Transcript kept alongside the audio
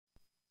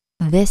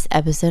This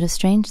episode of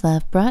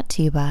StrangeLove brought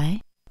to you by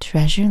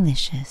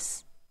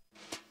Treasurelicious.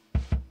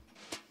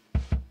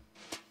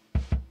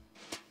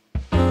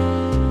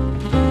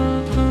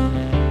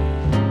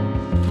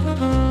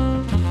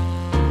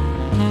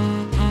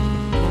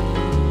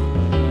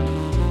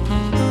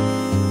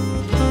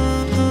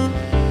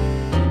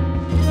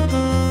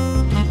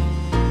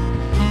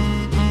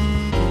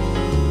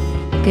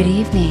 Good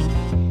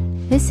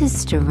evening. This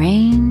is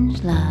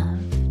StrangeLove,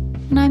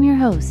 and I'm your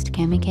host,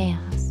 Cami Kaos.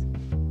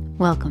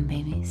 Welcome,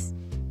 babies.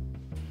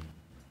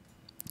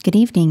 Good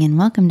evening, and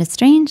welcome to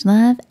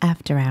StrangeLove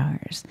After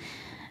Hours.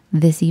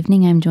 This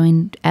evening, I'm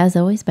joined, as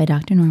always, by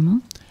Dr.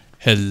 Normal.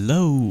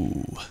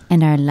 Hello.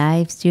 And our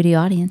live studio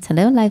audience.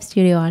 Hello, live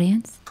studio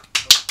audience.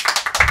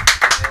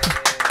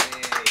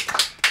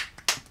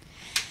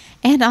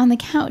 And on the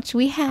couch,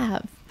 we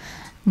have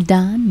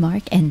Don,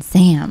 Mark, and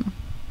Sam.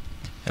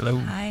 Hello.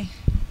 Hi.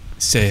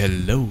 Say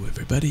hello,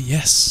 everybody.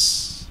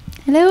 Yes.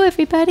 Hello,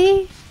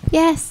 everybody.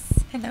 Yes.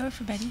 Hello,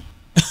 everybody.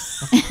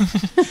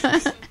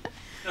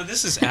 No,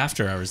 this is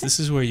After Hours. This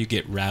is where you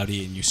get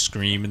rowdy and you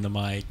scream in the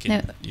mic,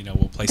 and No.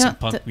 we'll play some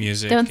punk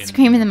music. Don't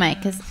scream in the mic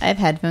because I have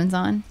headphones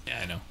on.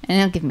 Yeah, I know. And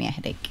it'll give me a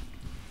headache.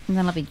 And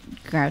then I'll be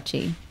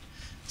grouchy.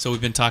 So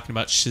we've been talking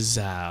about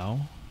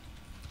shizzow.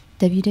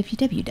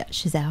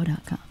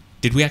 www.shizzow.com.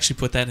 Did we actually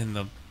put that in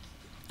the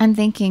I'm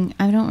thinking,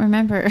 I don't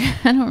remember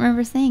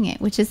saying it,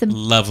 which is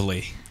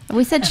lovely?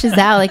 We said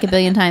shizzow like a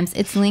billion times.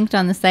 It's linked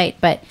on the site,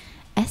 but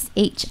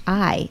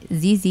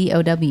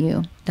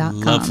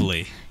shizzow.com.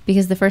 Lovely.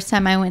 Because the first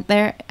time I went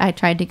there, I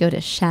tried to go to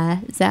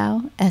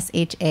shazzow,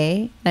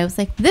 S-H-A, and I was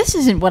like, this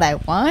isn't what I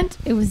want.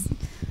 It was,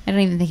 I don't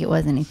even think it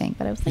was anything,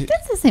 but I was like,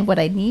 this isn't what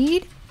I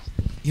need.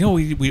 You know,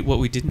 what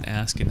we didn't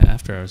ask in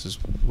After Hours is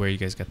where you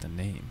guys got the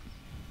name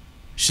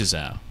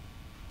shizzow.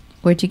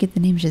 Where'd you get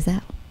the name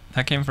shizzow?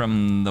 That came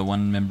from the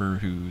one member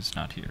who's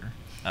not here,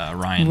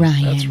 Ryan.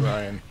 That's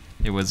Ryan.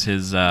 It was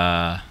his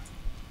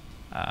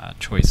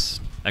choice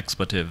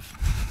expletive.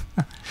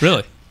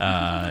 Really?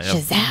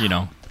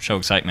 Show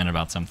excitement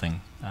about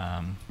something,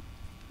 and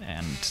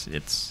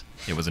it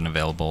was an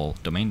available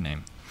domain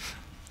name.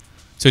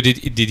 So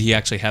did he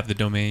actually have the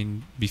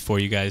domain before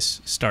you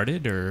guys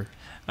started, or?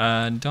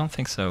 Don't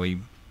think so. We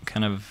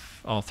kind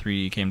of all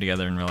three came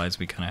together and realized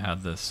we kind of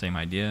had the same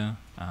idea,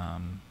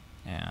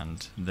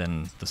 and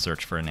then the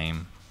search for a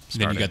name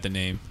started. Then you got the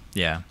name.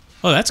 Yeah.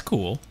 Oh, that's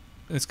cool.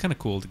 It's kind of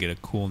cool to get a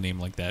cool name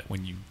like that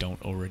when you don't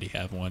already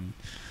have one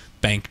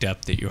banked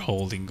up that you're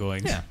holding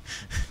going, yeah.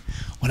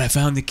 When I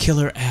found the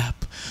killer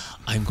app,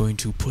 I'm going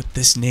to put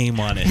this name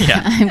on it.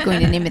 Yeah. I'm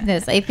going to name it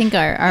this. I think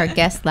our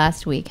guest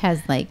last week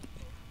has like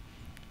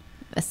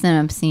some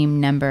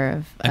obscene number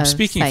of I'm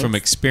speaking sites. From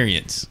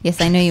experience.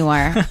 Yes, I know you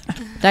are.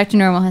 Dr.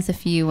 Normal has a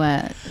few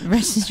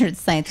registered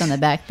sites on the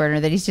back burner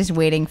that he's just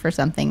waiting for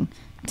something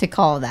to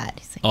call that.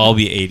 He's like, I'll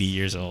be 80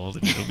 years old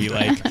and it'll be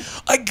like,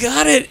 I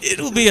got it.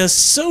 It'll be a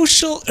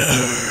social.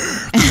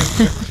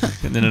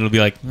 And then it'll be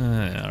like, all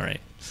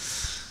right.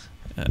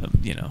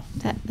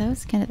 That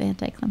was kind of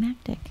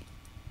anticlimactic.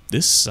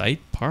 This site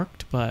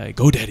parked by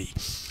GoDaddy.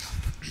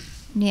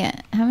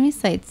 Yeah. How many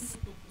sites?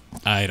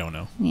 I don't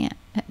know. Yeah.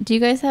 Do you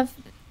guys have?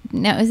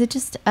 Now, is it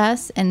just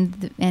us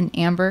and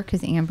Amber?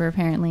 Because Amber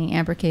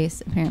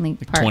Case apparently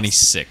Like parks,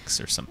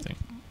 26 or something.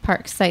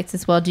 park sites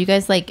as well. Do you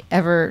guys like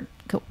ever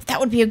go, that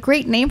would be a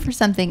great name for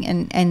something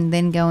and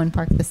then go and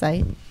park the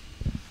site?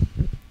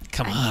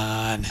 Come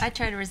on. I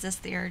try to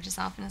resist the urge as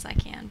often as I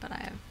can, but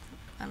I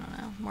don't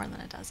know, more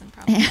than a dozen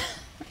probably.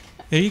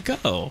 There you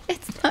go.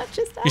 It's not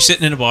just us. You're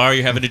sitting in a bar,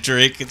 you're having a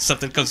drink, and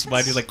something comes to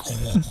mind. You're like,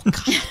 oh,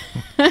 God.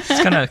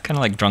 It's kind of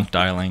like drunk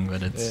dialing,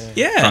 but it's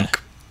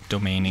drunk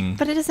domaining.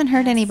 But it doesn't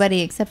hurt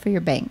anybody except for your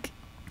bank.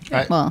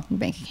 Your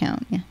bank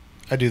account, yeah.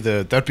 I do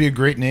that'd be a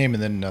great name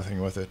and then nothing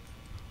with it.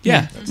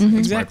 Yeah, That's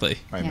exactly.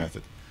 my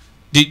method.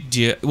 Do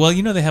you, well,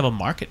 they have a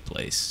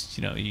marketplace.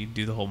 You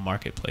do the whole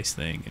marketplace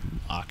thing and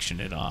auction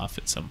it off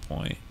at some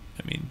point.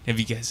 I mean, have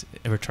you guys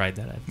ever tried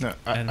that? No,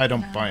 I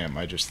don't buy them.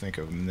 I just think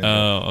of them.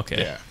 Oh,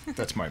 okay. Yeah,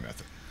 that's my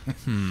method.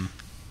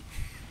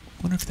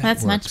 Wonder if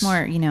That's works. much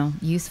more,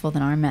 useful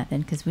than our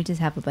method because we just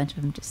have a bunch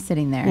of them just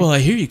sitting there. Well, I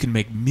hear you can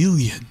make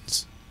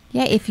millions.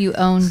 Yeah, if you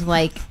owned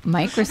like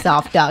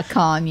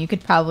Microsoft.com, you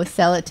could probably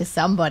sell it to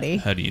somebody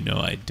How do you know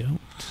I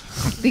don't?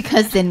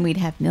 because then we'd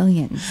have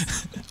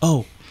millions.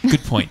 Oh,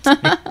 good point.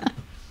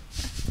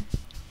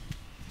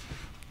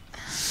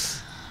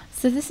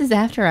 So this is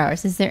After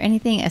Hours. Is there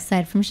anything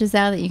aside from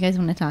shizzow that you guys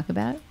want to talk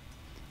about?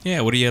 Yeah,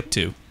 what are you up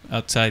to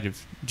outside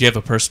of? Do you have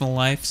a personal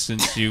life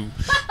since you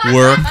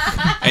work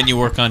and you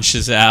work on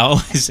shizzow?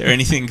 Is there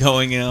anything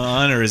going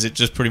on, or is it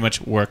just pretty much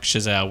work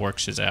shizzow, work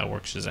shizzow,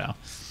 work shizzow?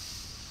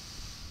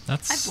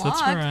 That's blog.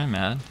 where I'm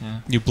at.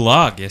 Yeah. You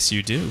blog, yes,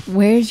 you do.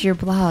 Where's your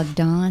blog,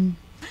 Dawn?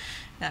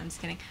 No, I'm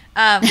just kidding.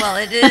 Well,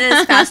 it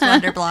is Fast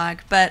Wonder blog,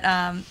 but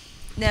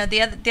no,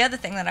 the other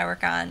thing that I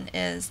work on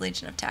is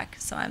Legion of Tech.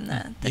 So I'm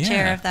the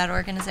chair of that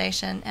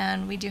organization,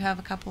 and we do have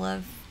a couple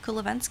of cool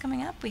events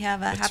coming up. We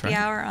have a happy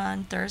hour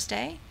on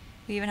Thursday.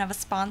 We even have a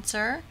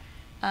sponsor,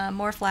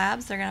 Morph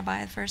Labs. They're going to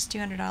buy the first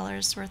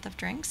 $200 worth of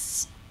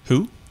drinks.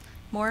 Who?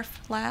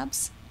 Morph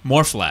Labs.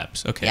 Morph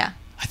Labs. Okay. Yeah.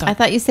 I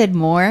thought you said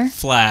more.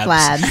 Flabs.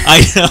 Flabs.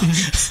 I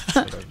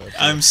know.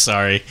 I'm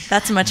sorry.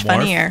 That's much Morph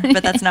funnier,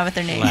 but that's not what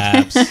they're named.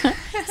 Labs.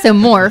 So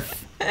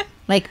morph,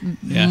 like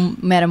Yeah.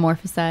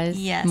 metamorphosize.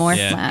 Yes. Morph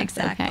Yeah. labs.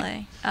 Exactly.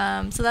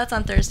 Okay. So that's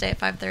on Thursday at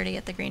 5:30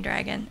 at the Green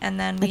Dragon, and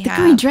then we At the have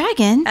Green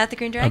Dragon. at the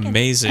Green Dragon.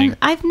 Amazing.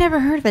 I've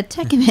never heard of a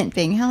tech event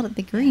being held at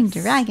the Green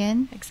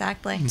Dragon.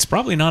 Exactly. It's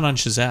probably not on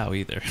shizzow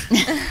either.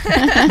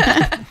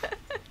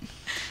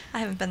 I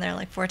haven't been there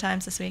like 4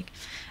 times this week.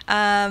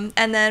 And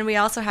then we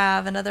also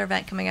have another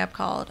event coming up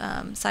called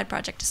Side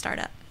Project to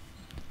Startup.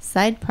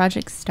 Side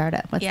project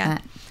startup. What's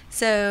that?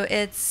 So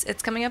it's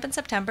coming up in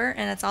September,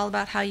 and it's all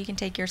about how you can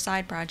take your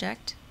side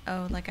project,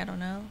 like, I don't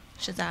know,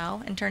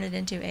 shizzow, and turn it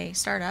into a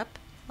startup,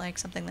 like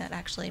something that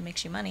actually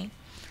makes you money.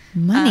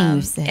 Money,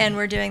 you say. And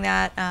we're doing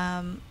that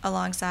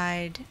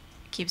alongside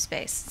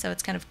CubeSpace. So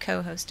it's kind of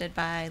co-hosted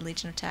by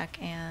Legion of Tech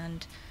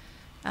and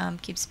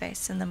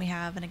CubeSpace. And then we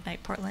have an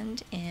Ignite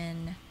Portland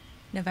in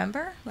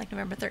November, like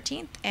November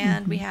 13th.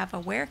 And we have a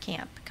Wear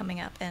Camp coming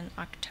up in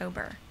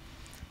October.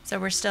 So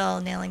we're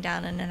still nailing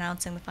down and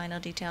announcing the final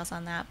details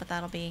on that, but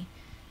that'll be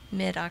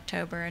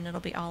mid-October, and it'll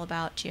be all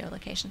about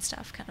geolocation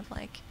stuff, kind of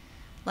like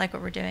what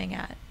we're doing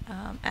at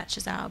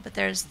shizzow. But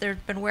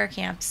there've been Wear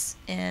Camps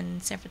in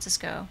San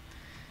Francisco,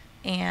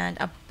 and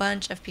a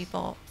bunch of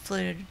people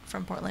flew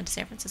from Portland to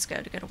San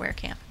Francisco to go to Wear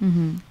Camp.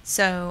 Mm-hmm.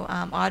 So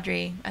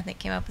Audrey, I think,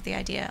 came up with the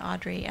idea,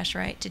 Audrey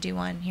Escherite, to do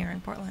one here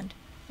in Portland.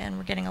 And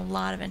we're getting a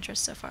lot of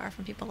interest so far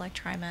from people like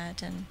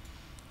TriMet and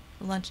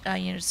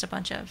just a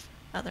bunch of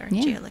other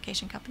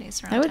geolocation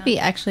companies around That would town. be,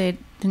 actually, I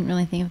didn't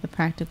really think of the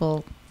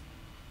practical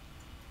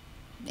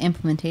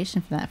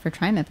implementation for that for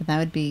TriMet, but that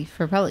would be,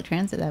 for public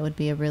transit, that would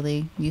be a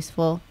really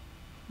useful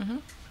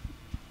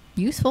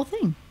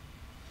thing.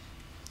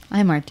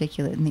 I'm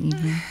articulate in the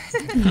evening.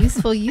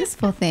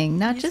 useful thing,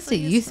 not just a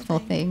useful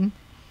thing.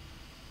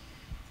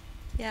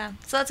 Yeah,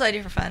 so that's what I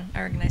do for fun.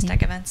 I organize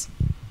tech events.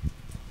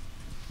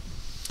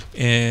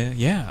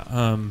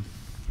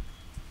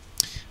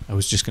 I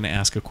was just going to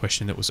ask a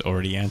question that was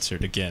already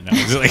answered again. I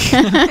was like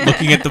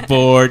looking at the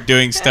board,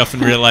 doing stuff,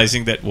 and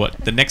realizing that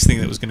the next thing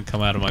that was going to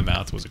come out of my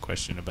mouth was a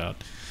question about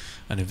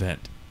an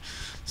event.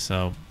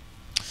 So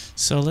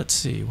let's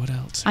see, what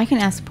else? I can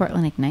ask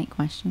Portland Ignite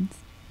questions.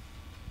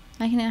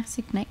 I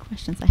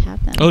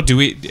have them. Oh, do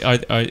we?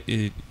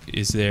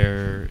 Is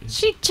there?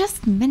 She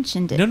just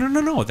mentioned it.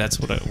 No. That's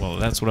what I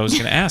was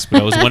going to ask.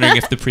 But I was wondering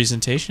if the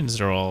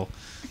presentations are all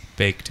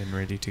baked and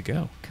ready to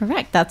go.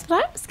 Correct. That's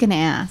what I was going to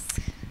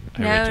ask.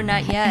 No,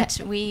 not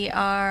yet. We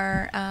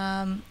are.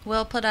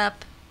 We'll put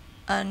up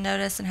a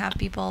notice and have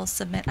people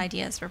submit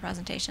ideas for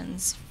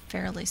presentations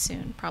fairly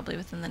soon, probably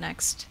within the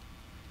next,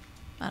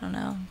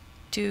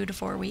 2 to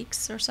 4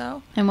 weeks or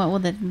so. And what will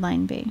the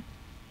deadline be?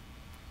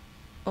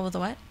 What will the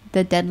what?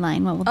 The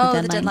deadline. What will the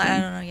deadline be? The deadline.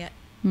 I don't know yet.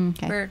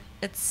 Okay.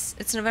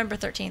 It's November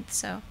 13th,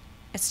 so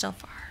it's still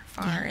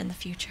far in the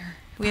future.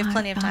 We have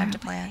plenty of time to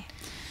plan.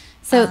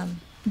 So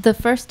the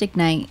first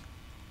Ignite,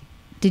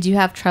 did you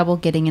have trouble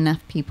getting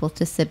enough people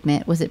to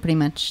submit? Was it pretty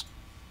much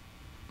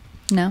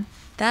no?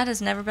 That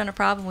has never been a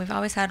problem. We've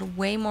always had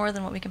way more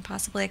than what we can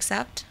possibly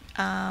accept.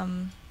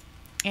 And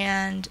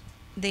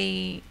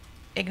the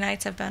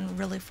Ignites have been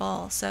really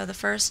full. So the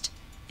first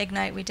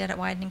Ignite we did at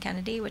Wyden and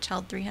Kennedy, which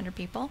held 300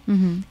 people.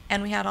 Mm-hmm.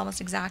 And we had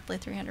almost exactly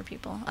 300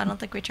 people. I don't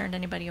think we turned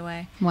anybody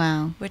away.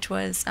 Wow. Which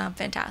was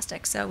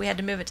fantastic. So we had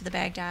to move it to the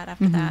Baghdad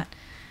after that.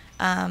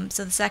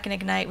 So the second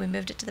Ignite, we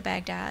moved it to the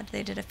Baghdad.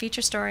 They did a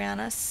feature story on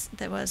us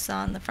that was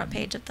on the front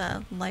page of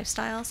the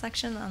lifestyle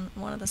section on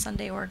one of the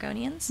Sunday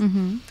Oregonians.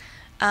 Mm-hmm.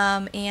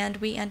 And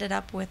we ended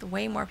up with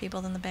way more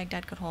people than the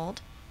Baghdad could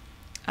hold.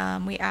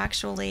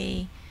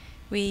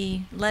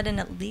 We let in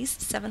at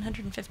least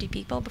 750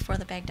 people before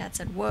the Baghdad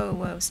said,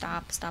 whoa,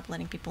 stop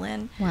letting people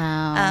in.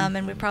 Wow.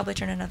 And we probably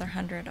turned another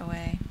 100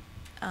 away.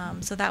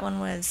 So that one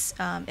was,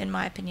 in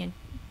my opinion,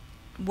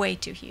 way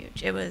too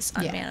huge. It was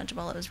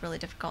unmanageable. It was really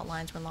difficult.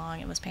 Lines were long.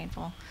 It was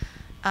painful.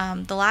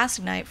 The last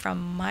Ignite,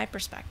 from my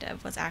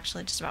perspective, was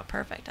actually just about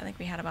perfect. I think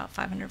we had about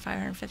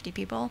 550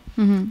 people.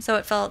 Mm-hmm.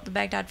 So the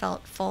Baghdad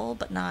felt full,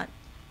 but not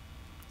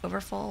over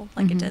full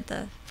like it did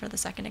for the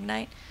second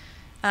Ignite.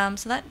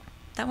 So that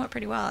went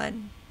pretty well.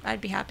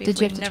 I'd be happy if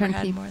we never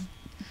had more.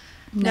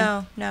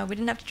 No, we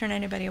didn't have to turn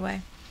anybody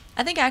away.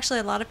 I think actually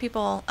a lot of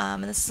people,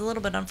 and this is a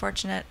little bit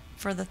unfortunate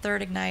for the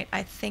third Ignite,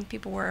 I think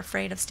people were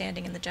afraid of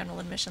standing in the general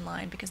admission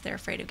line because they're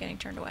afraid of getting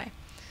turned away.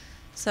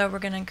 So we're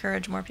going to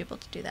encourage more people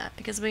to do that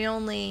because we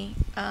only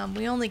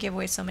give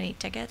away so many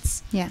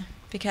tickets. Yeah.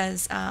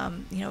 Because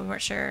we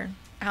weren't sure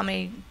how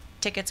many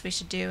tickets we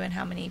should do and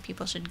how many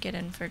people should get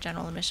in for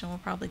general admission. We'll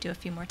probably do a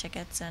few more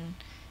tickets and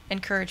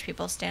encourage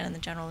people to stand in the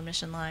general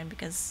admission line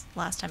because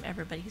last time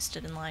everybody who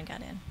stood in line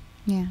got in.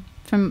 Yeah.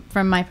 From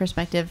my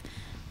perspective,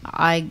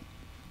 I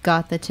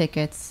got the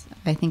tickets.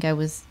 I think I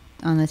was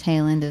on the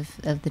tail end of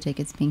the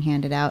tickets being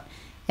handed out.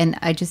 And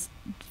I just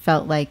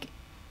felt like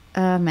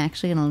I'm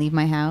actually going to leave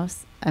my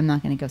house. I'm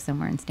not going to go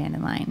somewhere and stand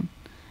in line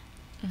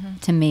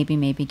to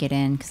maybe get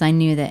in. Because I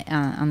knew that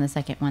on the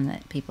second one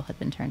that people had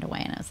been turned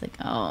away. And I was like,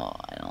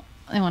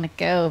 want to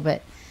go,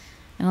 but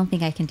I don't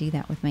think I can do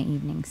that with my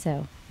evening.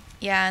 So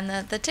Yeah,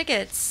 and the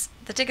tickets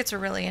were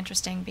really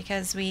interesting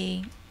because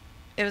it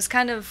was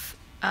kind of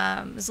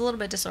it was a little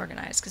bit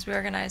disorganized because we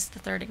organized the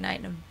third Ignite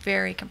in a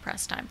very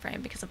compressed time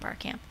frame because of bar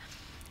camp,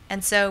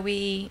 and so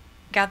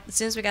as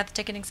soon as we got the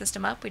ticketing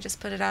system up, we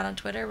just put it out on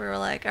Twitter. We were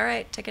like, all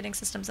right, ticketing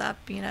system's up,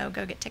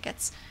 go get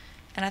tickets.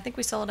 And I think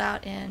we sold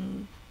out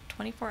in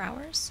 24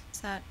 hours. Is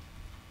that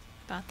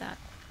about that?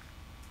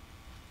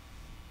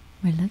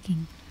 we're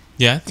looking.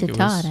 Yeah, I think To it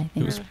Todd, was, I think.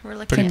 It was We're pretty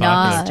looking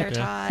Nod. at popular. Mr.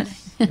 Yeah. Todd.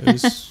 It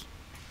was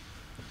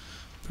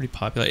pretty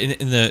popular.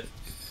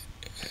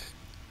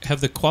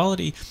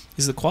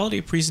 Is the quality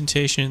of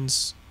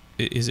presentations,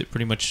 is it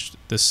pretty much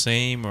the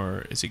same,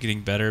 or is it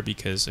getting better?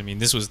 Because, I mean,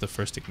 this was the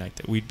first Ignite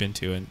that we'd been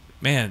to, and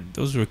man,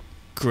 those were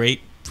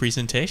great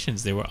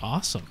presentations. They were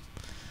awesome.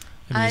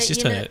 I mean, it's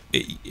just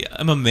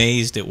I'm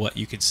amazed at what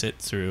you could sit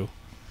through.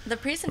 The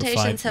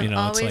presentations you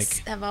know, it's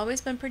have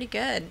always been pretty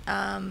good.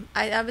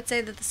 I would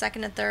say that the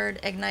second and third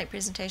Ignite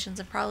presentations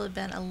have probably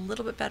been a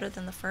little bit better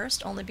than the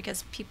first, only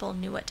because people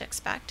knew what to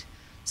expect.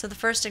 So the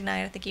first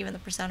Ignite, I think even the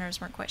presenters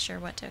weren't quite sure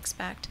what to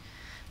expect.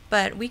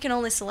 But we can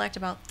only select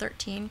about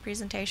 13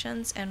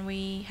 presentations, and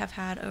we have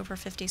had over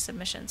 50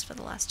 submissions for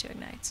the last two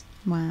Ignites.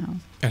 Wow.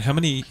 And how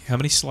many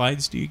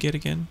slides do you get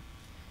again?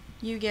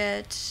 You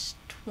get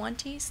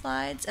 20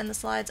 slides, and the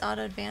slides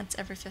auto-advance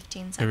every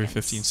 15 seconds. Every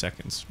 15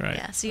 seconds, right.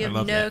 Yeah, so you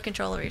have no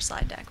control over your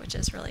slide deck, which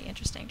is really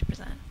interesting to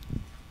present.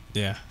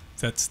 Yeah,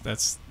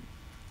 that's.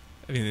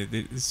 I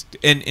mean,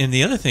 and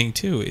the other thing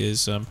too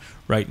is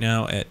right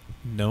now at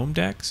Gnome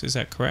Decks, is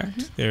that correct?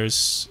 Mm-hmm.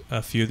 There's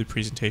a few of the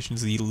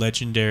presentations, the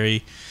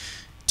legendary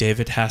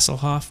David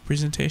Hasselhoff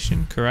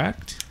presentation,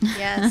 correct?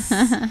 Yes.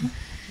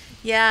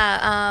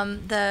 Yeah,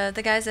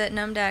 the guys at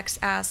Gnome Decks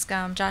asked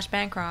Josh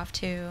Bancroft,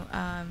 who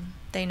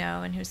they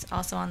know and who's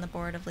also on the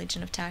board of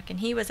Legion of Tech, and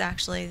he was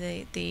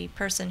actually the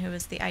person who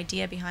was the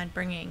idea behind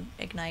bringing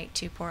Ignite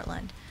to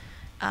Portland.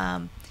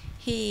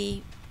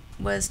 He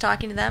was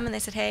talking to them, and they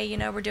said, hey,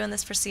 we're doing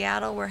this for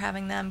Seattle. We're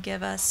having them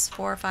give us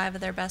 4 or 5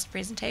 of their best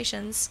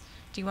presentations.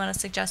 Do you want to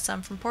suggest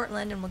some from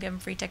Portland? And we'll give them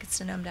free tickets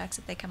to Gnome Decks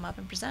if they come up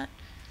and present.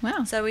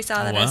 Wow. So we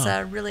saw that as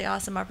a really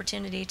awesome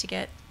opportunity to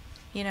get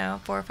 4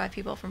 or 5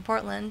 people from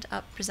Portland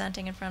up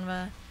presenting in front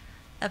of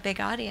a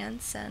big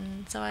audience,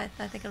 and so I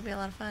think it'll be a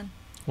lot of fun.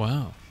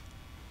 Wow.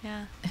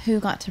 Yeah. Who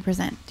got to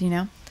present? Do you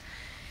know?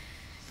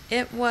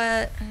 It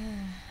was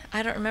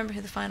I don't remember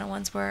who the final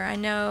ones were. I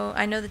know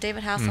the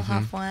David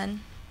Hasselhoff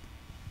one.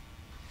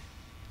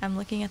 I'm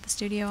looking at the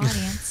studio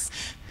audience.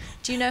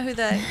 Do you know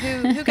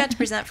who got to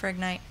present for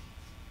Ignite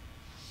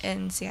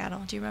in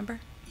Seattle? Do you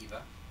remember?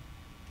 Eva.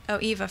 Oh,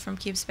 Eva from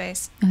Cube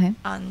Space. Okay.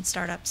 On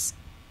startups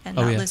and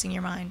Oh, not yeah. losing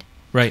your mind.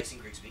 Right. Jason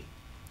Grigsby.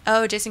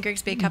 Oh, Jason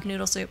Grigsby, Cup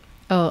Noodle Soup.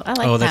 Oh, I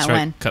like that's that right.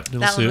 one. Cup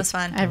noodle That soup. one was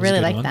fun. I was a really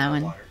good like one. that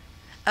one. Water.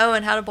 Oh,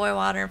 and How to Boil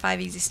Water in 5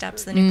 Easy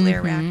Steps, the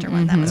nuclear reactor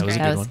one. That was That was great. a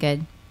That good was one.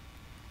 good.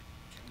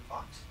 Kevin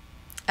Fox.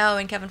 Oh,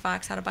 and Kevin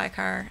Fox, How to Buy a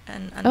Car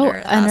and Oh, under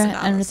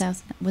 $1,000. under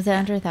 $1,000. Was it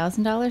under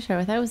 $1,000? Or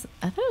I thought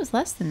it was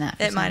less than that.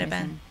 for It some might have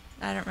reason. been.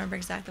 I don't remember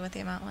exactly what the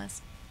amount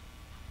was.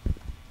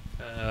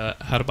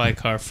 How to buy a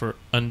car for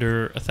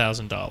under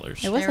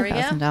 $1,000. It was There we go.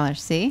 $1,000.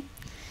 See,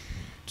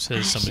 Says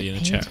I somebody should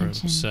in the pay chat room.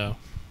 attention. So,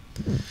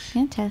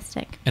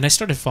 fantastic. and I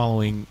started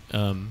following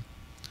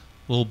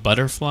Little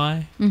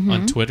Butterfly Mhm.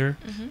 on Twitter,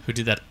 Mhm. who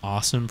did that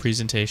awesome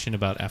presentation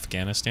about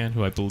Afghanistan.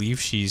 Who I believe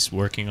she's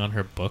working on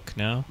her book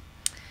now.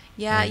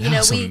 Yeah, And that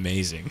was we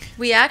amazing.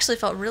 we actually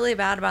felt really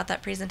bad about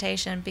that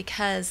presentation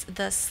because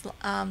the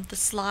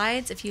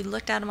slides, if you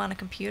looked at them on a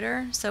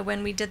computer, so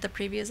when we did the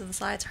previews of the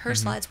slides, her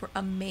slides were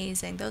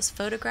amazing. Those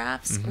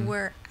photographs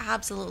were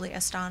absolutely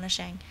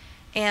astonishing.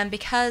 And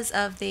because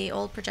of the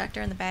old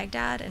projector in the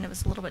Baghdad and it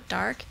was a little bit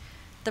dark,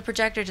 the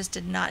projector just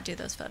did not do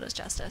those photos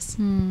justice.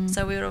 Hmm.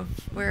 So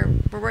we're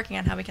working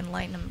on how we can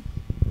lighten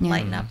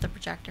up the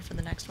projector for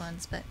the next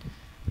ones, but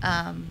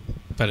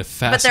But a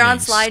fascinating but they're on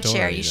story,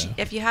 SlideShare. though.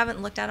 If you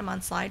haven't looked at them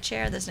on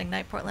SlideShare, there's an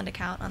Ignite Portland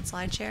account on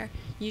SlideShare.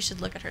 You should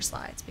look at her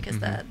slides because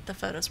the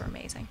photos were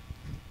amazing.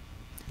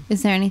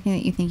 Is there anything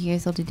that you think you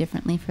guys will do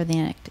differently for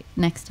the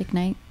next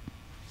Ignite?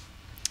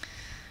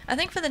 I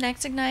think for the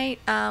next Ignite,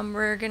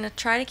 we're going to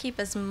try to keep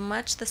as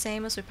much the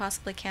same as we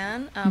possibly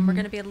can. We're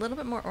going to be a little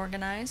bit more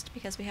organized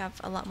because we have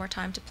a lot more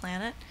time to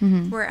plan it.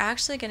 We're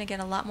actually going to get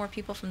a lot more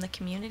people from the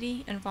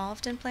community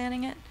involved in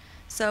planning it.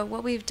 So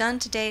what we've done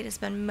to date has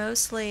been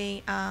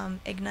mostly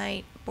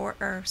Ignite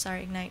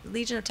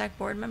Legion of Tech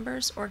board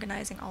members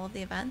organizing all of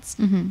the events,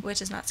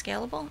 which is not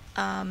scalable,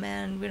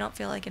 and we don't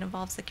feel like it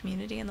involves the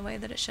community in the way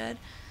that it should.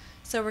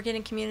 So we're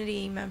getting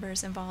community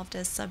members involved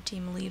as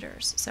sub-team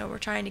leaders. So we're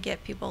trying to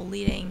get people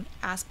leading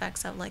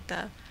aspects of like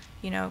the,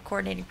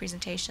 coordinating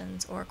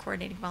presentations or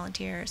coordinating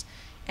volunteers,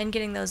 and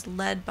getting those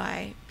led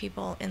by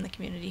people in the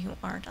community who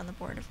aren't on the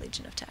board of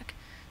Legion of Tech.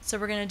 So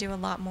we're going to do a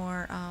lot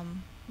more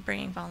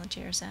bringing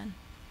volunteers in.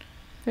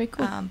 Very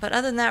cool. But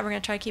other than that, we're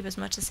going to try to keep as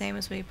much the same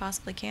as we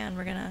possibly can.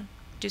 We're going to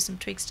do some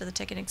tweaks to the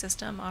ticketing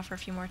system, offer a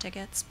few more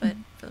tickets, but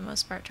for the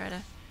most part, try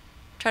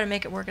to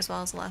make it work as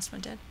well as the last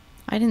one did.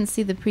 I didn't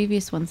see the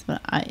previous ones,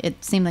 but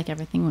it seemed like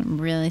everything went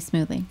really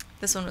smoothly.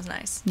 This one was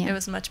nice. Yeah. It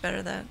was much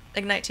better. The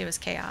Ignite 2 was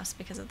chaos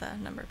because of the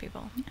number of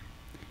people.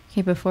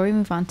 Okay, before we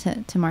move on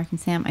to Mark and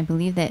Sam, I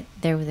believe that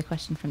there was a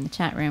question from the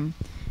chat room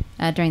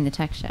during the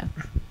tech show.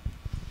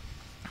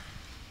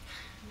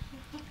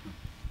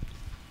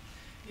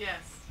 Yes,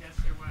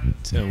 there was.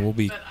 So we'll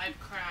be. But I've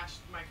crashed.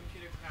 My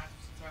computer crashed,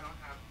 so I don't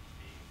have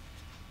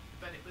the.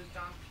 But it was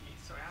Don P.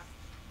 So I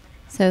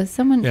asked. So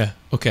someone. Yeah.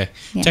 Okay.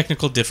 Yeah.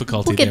 Technical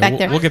difficulty. We'll get back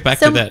there. We'll get back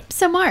so, to that.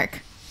 So Mark,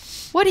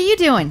 what are you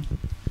doing?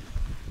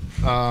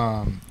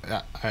 I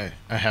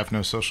have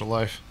no social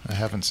life. I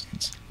haven't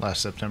since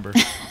last September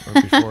or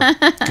before.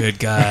 Good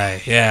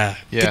guy. Yeah.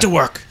 Yeah. Get to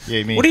work.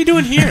 Yeah, me. What are you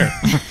doing here?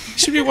 You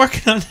should be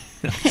working on.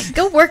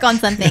 Go work on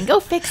something. Go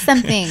fix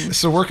something.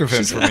 It's a work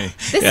event for me.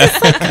 This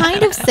is like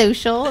kind of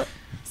social.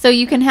 So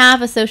you can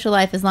have a social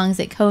life as long as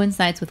it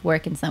coincides with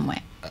work in some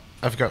way.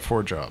 I've got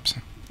 4 jobs.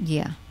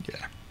 Yeah.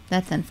 Yeah.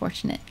 That's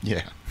unfortunate.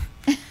 Yeah.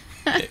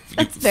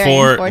 That's very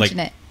For,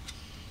 unfortunate.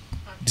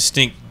 Like,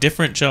 distinct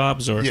different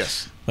jobs or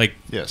Yes. like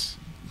Yes.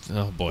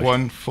 oh boy.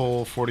 1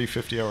 full 40,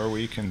 50-hour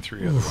week and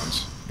 3 other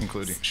ones,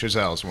 including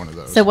shizzow is one of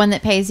those. So one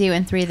that pays you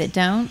and 3 that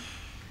don't?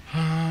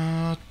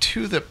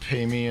 2 that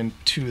pay me and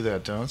 2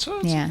 that don't. So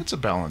it's a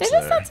balance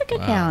there. That's a good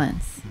Wow.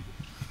 balance.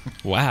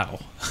 Wow.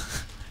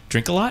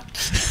 Drink a lot?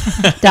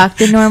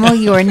 Dr. Normal,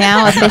 you are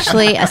now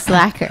officially a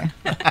slacker.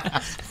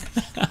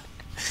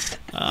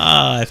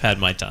 I've had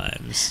my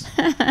times.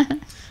 I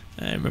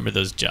remember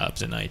those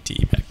jobs in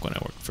IT back when I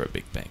worked for a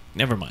big bank.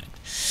 Never mind.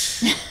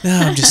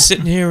 Now I'm just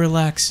sitting here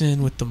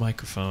relaxing with the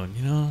microphone,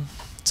 you know?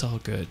 It's all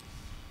good.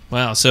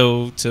 Wow,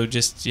 so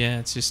just, yeah,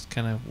 it's just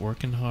kind of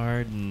working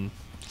hard and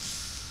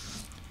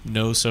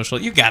no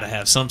social. You got to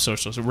have some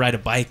social. So ride a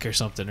bike or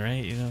something,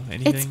 right? You know,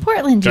 anything? It's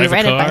Portland. Do you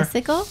Drive ride a car?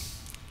 bicycle?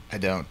 I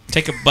don't.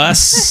 Take a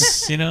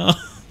bus, you know?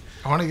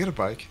 I want to get a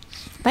bike.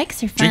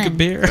 Bikes are fun. Drink a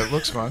beer. It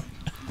looks fun.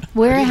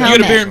 Wear a You You helmet.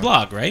 go to Beer and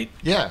Blog, right?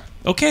 Yeah.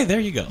 Okay, there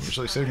you go.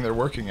 Usually sitting there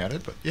working at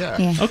it, but yeah.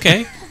 Yeah.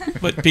 Okay,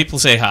 but people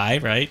say hi,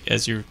 right,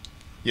 as you're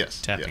Yes.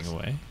 tapping yes.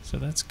 away. So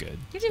that's good.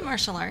 You do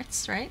martial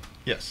arts, right?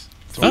 Yes.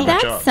 It's See, one of my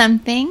that's jobs.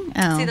 something.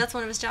 Oh. See, that's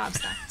one of his jobs,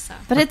 though. So.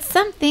 But it's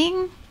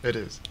something. It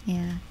is.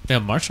 Yeah. Yeah,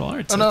 martial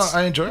arts. Oh, no, that's-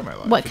 I enjoy my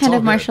life. What It's kind all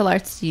of good. martial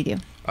arts do you do?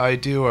 I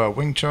do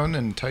Wing Chun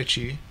and Tai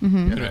Chi,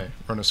 Mhm. and I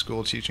run a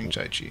school teaching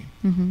Tai Chi.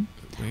 Mm-hmm.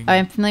 Wing-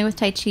 I'm familiar with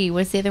Tai Chi.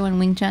 What's the other one?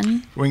 Wing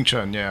Chun? Wing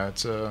Chun, yeah,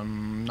 it's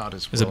not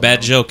as. There's a well bad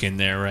known. joke in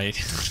there, right?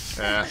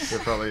 Yeah, there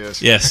probably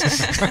is.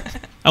 Yes.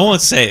 I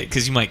won't say it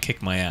because you might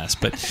kick my ass,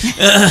 but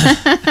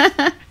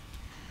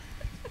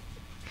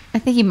I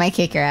think you might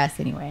kick your ass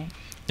anyway.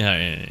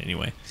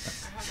 anyway.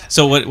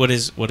 So what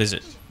is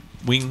it?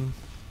 Wing.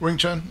 Wing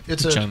Chun,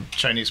 it's Chun. a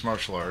Chinese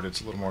martial art.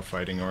 It's a little more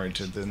fighting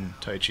oriented than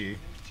Tai Chi,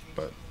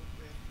 but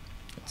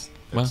it's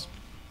Well.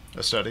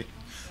 a study.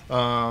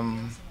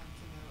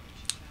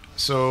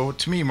 So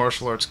to me,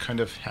 martial arts kind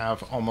of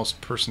have almost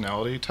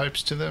personality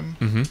types to them.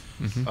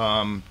 Mm-hmm.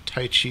 Mm-hmm.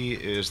 Tai Chi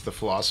is the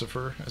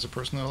philosopher as a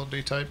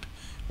personality type.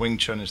 Wing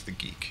Chun is the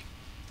geek.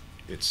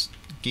 It's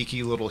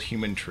geeky little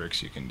human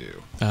tricks you can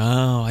do.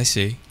 Oh, I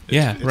see.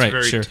 It's Right.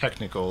 very Sure.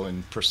 technical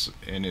in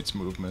its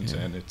movements, Yeah.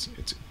 and it's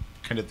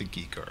kind of the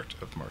geek art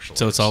of martial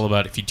So arts. it's all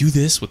about if you do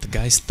this with the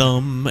guy's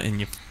thumb and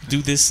you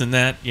do this and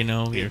that, you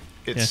know, you're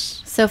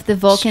It's So if the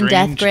Vulcan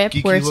death strange,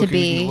 grip were to geeky-looking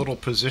be... little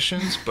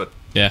positions, but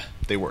yeah.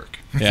 they work.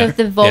 Yeah. So if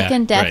the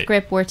Vulcan Yeah, death right.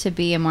 grip were to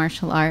be a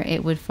martial art,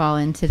 it would fall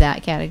into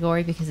that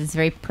category because it's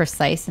very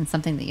precise and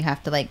something that you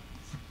have to like...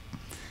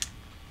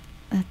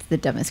 That's the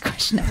dumbest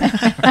question I've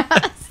ever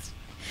asked.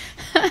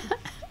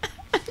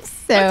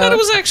 So, I thought it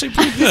was actually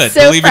pretty good,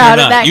 So believe it or proud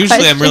of not. that Usually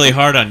I'm question. really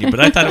hard on you, but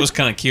I thought it was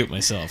kind of cute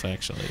myself,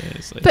 actually.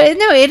 It's like, but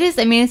no, it is.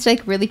 I mean, it's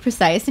like really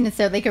precise and it's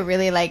so like a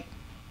really like...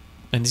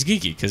 and it's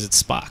geeky because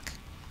it's Spock.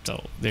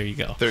 So there you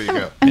go. There you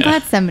go. I'm Yeah.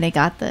 glad somebody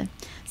got the...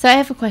 So I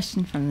have a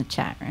question from the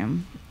chat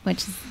room,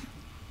 which is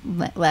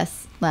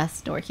less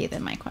dorky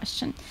than my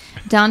question.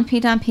 Don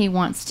P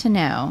wants to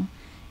know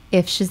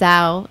if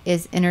shizzow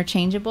is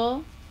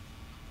interchangeable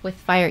with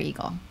Fire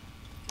Eagle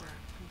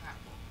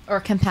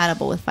or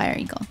compatible with Fire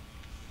Eagle.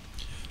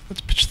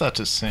 Let's pitch that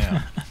to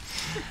Sam.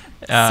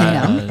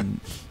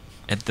 Sam?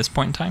 At this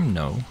point in time,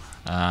 no.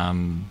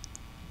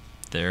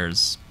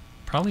 There's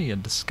probably a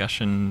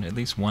discussion, at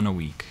least one a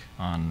week,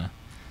 on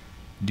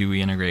do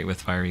we integrate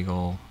with Fire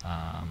Eagle?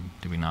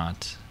 Do we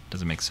not?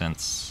 Does it make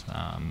sense?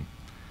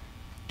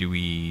 Do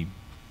we,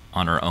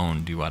 on our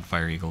own, do what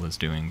Fire Eagle is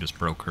doing, just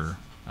broker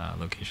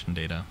location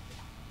data?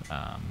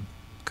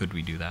 Could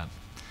we do that?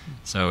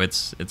 So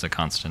it's a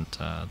constant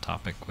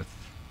topic with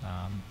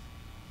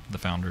the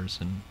founders,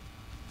 and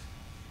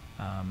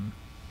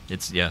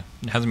it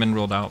hasn't been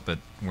ruled out, but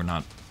we're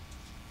not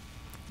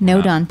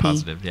Don P.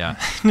 positive. Yeah.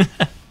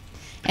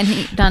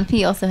 And Don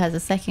P also has a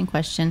second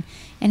question,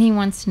 and he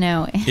wants to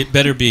know... It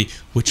better be,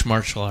 which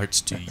martial arts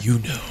do you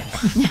know?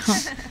 No.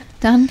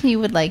 Don P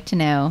would like to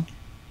know,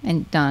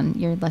 and Don,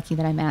 you're lucky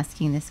that I'm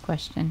asking this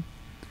question,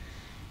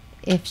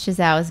 if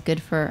shizzow is good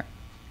for...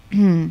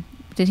 Did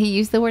he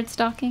use the word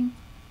stalking?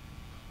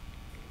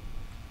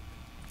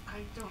 I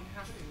don't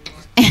have it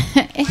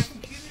anymore. My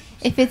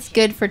if it's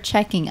good for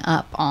checking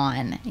up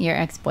on your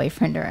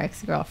ex-boyfriend or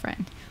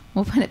ex-girlfriend.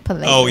 We'll put it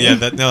politely. Oh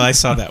yeah, I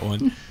saw that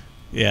one.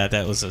 Yeah,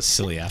 that was a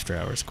silly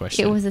after-hours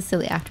question. It was a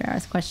silly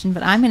after-hours question,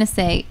 but I'm going to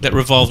say that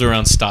revolved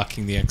around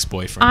stalking the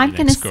ex-boyfriend. I'm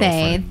going to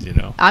say,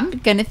 I'm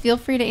going to feel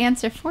free to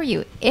answer for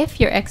you.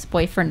 If your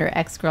ex-boyfriend or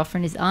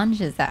ex-girlfriend is on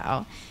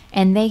shizzow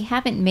and they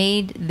haven't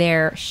made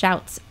their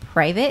shouts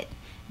private,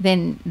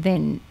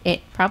 then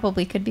it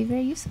probably could be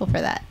very useful for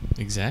that.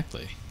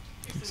 Exactly.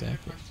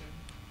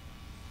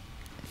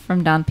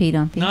 From Don P.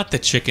 Not the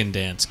chicken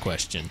dance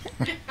question.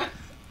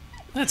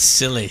 That's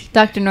silly.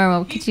 Dr.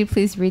 Normal, could you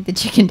please read the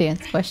chicken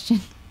dance question?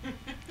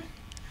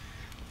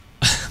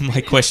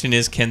 My question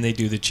is, can they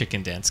do the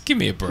chicken dance? Give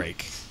me a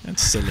break.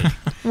 That's silly.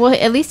 Well,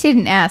 at least he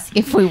didn't ask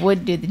if we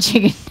would do the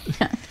chicken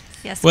dance.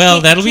 Yes.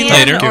 Well, that'll be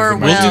later. Or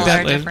We'll do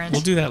that later. later.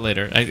 We'll do that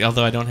later.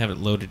 Although I don't have it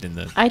loaded in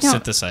the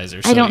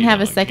synthesizer. I don't have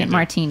a second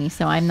martini,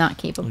 so I'm not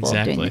capable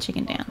of doing the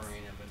chicken dance.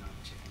 Macarena, but not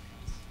the chicken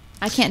dance.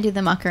 I can't do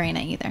the Macarena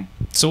either.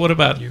 So what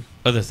about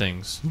other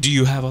things? Do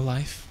you have a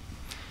life?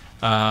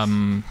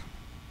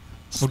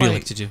 What do you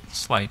like to do?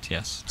 Slight,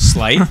 yes.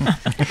 Slight?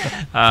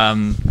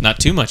 Not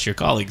too much. Your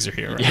colleagues are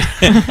here, right?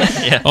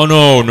 Yeah. Oh,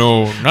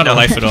 no, not a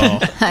life at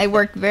all. I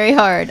work very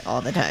hard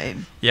all the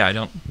time. Yeah, I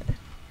don't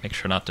make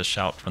sure not to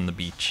shout from the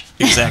beach.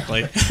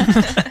 Exactly.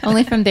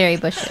 Only from berry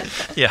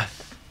bushes. Yeah.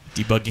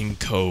 Debugging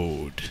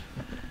code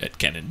at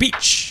Cannon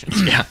Beach.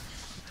 Yeah.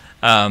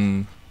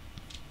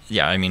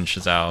 Yeah, I mean,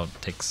 shizzow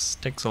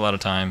takes a lot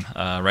of time.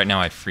 Right now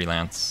I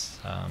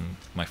freelance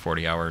my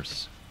 40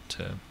 hours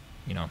to,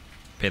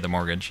 pay the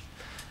mortgage.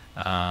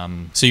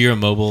 So you're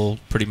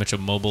pretty much a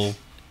mobile...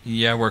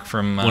 Yeah, I work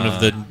from... one of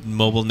the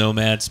mobile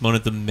nomads, one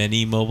of the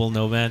many mobile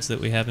nomads that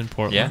we have in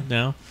Portland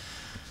now.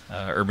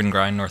 Urban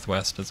Grind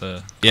Northwest is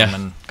a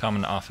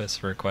common office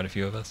for quite a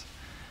few of us.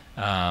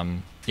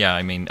 Yeah,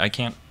 I mean, I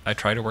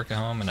try to work at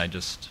home and I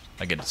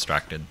get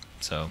distracted,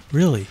 so...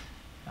 Really?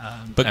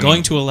 But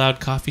going to a loud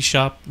coffee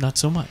shop, not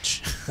so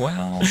much.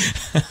 Well,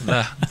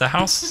 the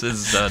house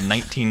is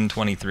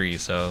 1923,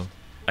 so...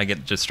 I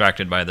get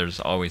distracted by there's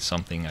always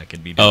something I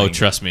could be doing. Oh,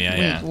 trust me,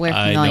 we're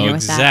I familiar know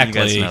with that.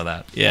 exactly. You guys know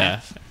that.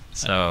 Yeah.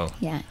 So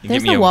yeah,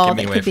 there's a wall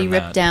that could be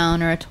ripped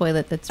down, or a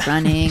toilet that's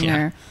running, Yeah.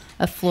 or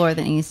a floor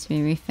that needs to be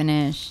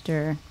refinished,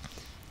 or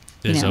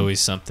There's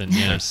always something.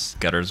 Yeah. There's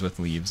gutters with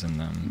leaves in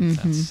them.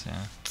 Mhm.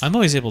 I'm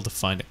always able to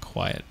find a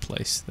quiet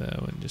place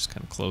though, and just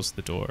kind of close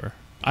the door.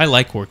 I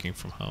like working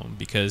from home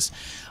because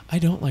I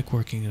don't like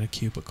working in a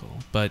cubicle,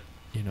 but.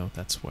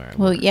 That's where I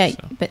well, work. yeah,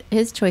 So. but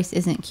his choice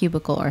isn't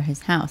cubicle or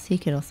his house. He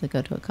could also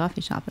go to a coffee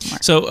shop and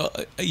work. So,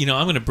 I'm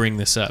going to bring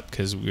this up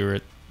because we were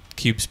at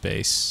Cube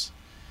Space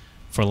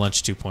for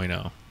Lunch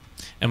 2.0.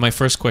 And my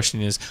first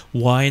question is,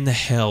 why in the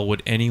hell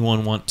would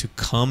anyone want to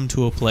come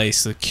to a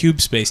place, the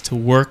Cube Space, to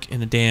work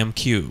in a damn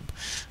cube?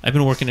 I've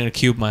been working in a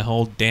cube my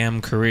whole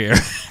damn career.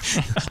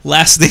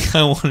 Last thing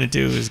I want to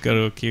do is go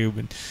to a cube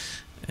and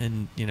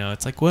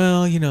it's like,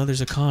 well, there's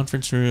a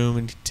conference room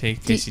and Do you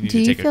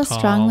take a feel call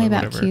strongly or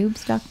about whatever.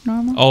 cubes, Dr.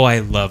 Normal? Oh, I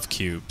love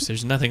cubes.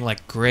 There's nothing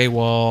like gray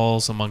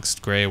walls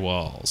amongst gray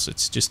walls.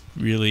 It's just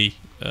really,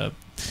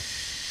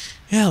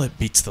 it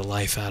beats the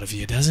life out of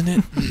you, doesn't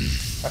it?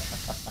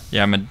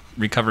 Yeah, I'm a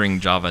recovering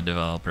Java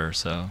developer,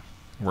 so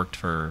worked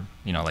for,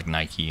 like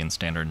Nike and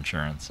Standard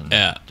Insurance and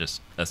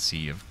just a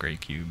sea of gray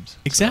cubes.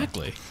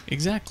 Exactly.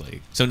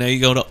 So now you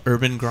go to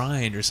Urban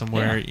Grind or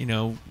somewhere,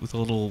 with a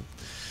little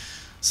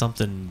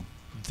something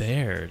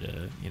there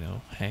to,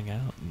 hang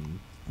out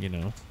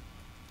and,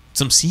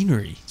 some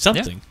scenery,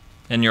 something. Yeah.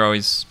 And you're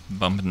always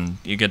bumping,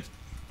 you get,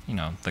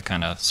 the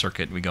kind of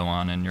circuit we go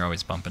on, and you're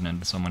always bumping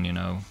into someone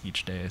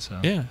each day, so.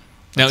 Yeah.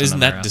 Now, isn't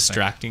that aspect.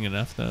 distracting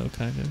enough, though,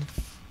 kind of?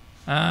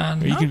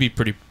 Or you not, can be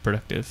pretty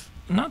productive.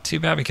 not too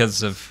bad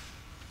because of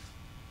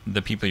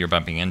the people you're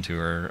bumping into,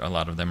 a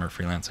lot of them are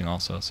freelancing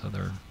also, so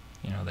they're,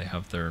 they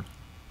have their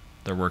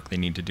work they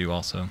need to do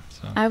also.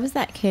 So. I was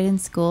that kid in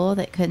school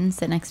that couldn't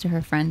sit next to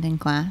her friend in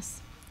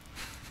class.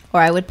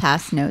 Or I would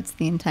pass notes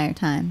the entire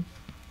time.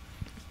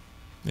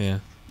 Yeah.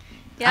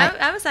 Yeah,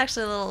 I was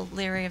actually a little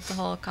leery of the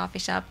whole coffee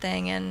shop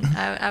thing, and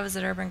I was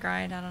at Urban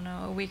Grind, I don't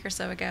know, a week or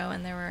so ago,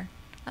 and there were,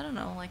 I don't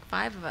know, like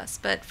 5 of us.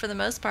 But for the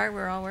most part, we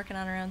were all working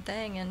on our own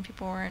thing, and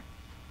people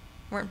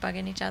weren't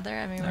bugging each other.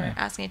 I mean, we were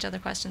asking each other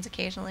questions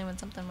occasionally when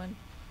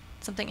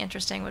something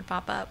interesting would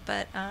pop up,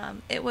 but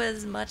it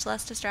was much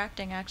less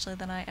distracting, actually,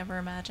 than I ever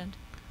imagined.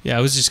 Yeah,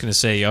 I was just going to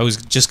say, I was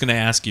just going to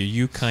ask you,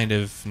 you kind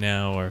of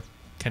now are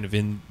kind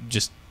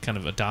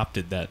of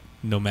adopted that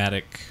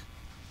nomadic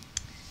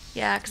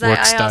Yeah, because work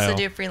I also style.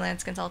 do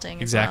freelance consulting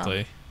as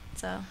Exactly.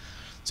 well.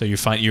 So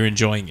you're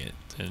enjoying it.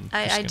 And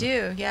I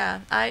do,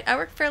 yeah. I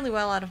work fairly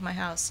well out of my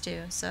house,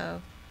 too,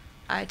 so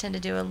I tend to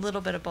do a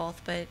little bit of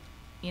both, but,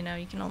 you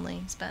can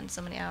only spend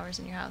so many hours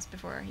in your house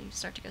before you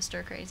start to go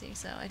stir crazy,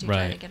 so I do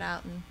try to get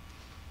out and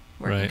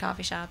work in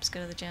coffee shops,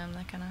 go to the gym,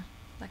 that kind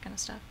of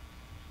stuff.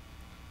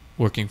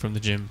 Working from the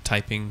gym,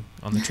 typing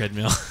on the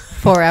treadmill.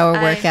 4-hour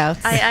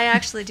workouts. I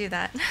actually do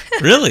that.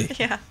 Really?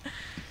 Yeah.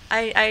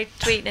 I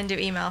tweet and do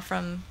email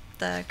from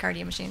the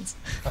cardio machines,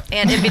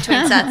 and in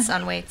between sets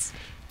on weights.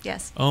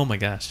 Yes. Oh my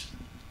gosh.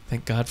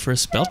 Thank God for a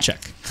spell check.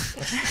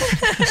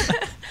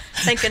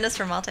 Thank goodness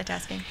for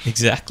multitasking.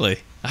 Exactly.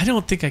 I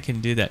don't think I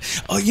can do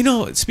that. Oh, you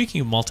know,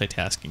 speaking of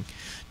multitasking,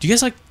 do you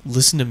guys like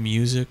listen to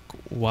music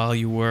while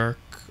you work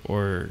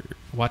or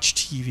watch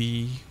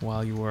TV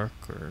while you work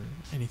or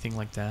anything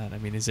like that? I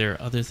mean, is there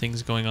other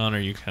things going on, or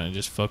are you kind of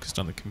just focused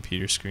on the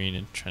computer screen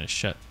and trying to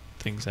shut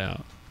things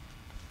out?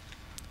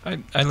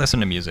 I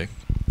listen to music.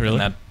 Really?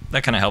 And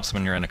that kind of helps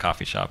when you're in a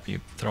coffee shop. You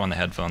throw on the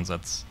headphones.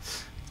 That's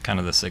kind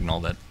of the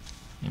signal that,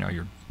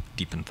 you're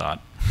deep in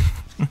thought.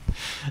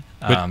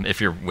 If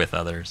you're with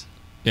others.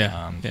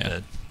 Yeah.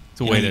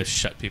 It's a way to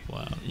shut people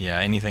out. Yeah.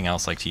 Anything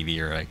else like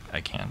TV or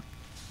I can't.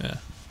 Yeah.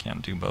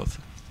 Can't do both.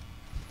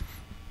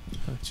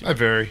 I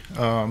vary.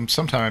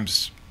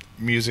 Sometimes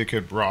music,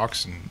 it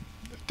rocks, and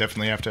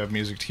definitely have to have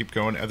music to keep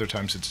going. Other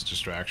times it's a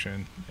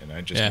distraction, and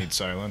I just need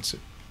silence.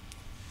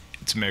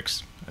 It's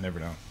mixed. I never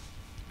know.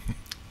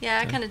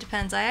 Yeah, it kind of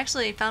depends. I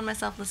actually found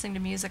myself listening to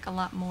music a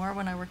lot more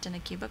when I worked in a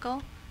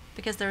cubicle,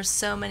 because there's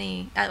so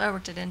many. I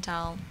worked at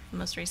Intel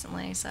most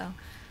recently, so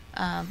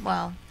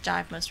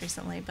Jive most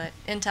recently, but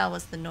Intel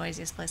was the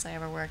noisiest place I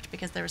ever worked,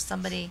 because there was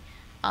somebody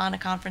on a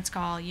conference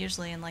call,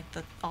 usually in like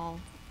all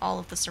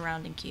of the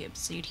surrounding cubes,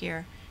 so you'd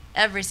hear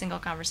every single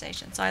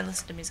conversation. So I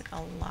listened to music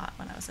a lot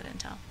when I was at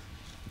Intel.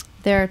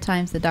 There are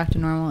times that Dr.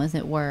 Normal is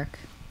at work,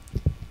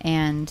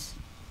 and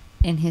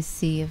in his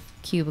sea of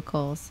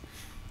cubicles,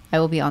 I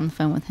will be on the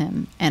phone with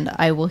him, and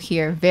I will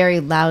hear very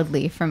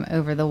loudly from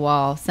over the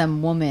wall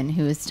some woman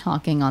who is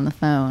talking on the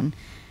phone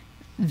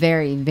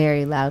very,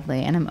 very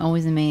loudly. And I'm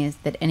always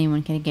amazed that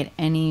anyone can get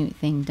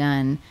anything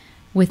done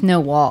with no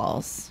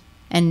walls.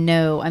 And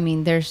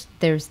there's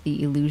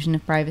the illusion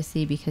of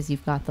privacy because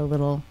you've got the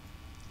little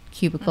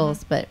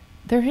cubicles, but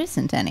there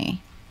isn't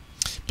any.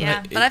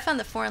 But I found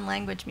that foreign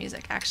language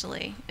music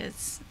actually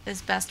is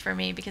best for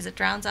me, because it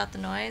drowns out the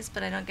noise,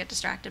 but I don't get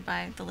distracted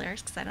by the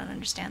lyrics because I don't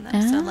understand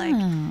them. So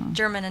like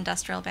German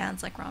industrial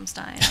bands like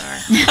Rammstein,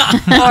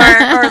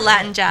 or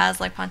Latin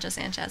jazz like Pancho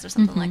Sanchez or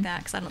something like that,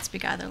 because I don't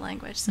speak either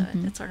language, so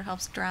it sort of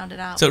helps drown it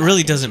out. So it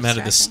really doesn't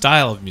matter the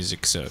style of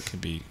music. So it can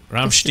be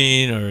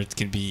Rammstein or it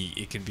can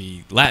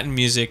be Latin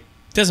music.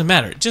 It doesn't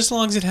matter, just as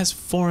long as it has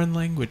foreign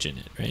language in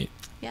it, right?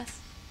 Yes.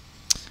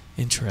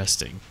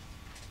 Interesting.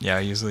 Yeah,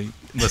 I usually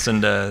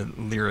listen to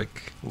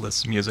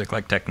lyricless music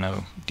like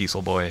techno,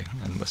 Diesel Boy,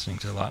 I'm listening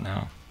to a lot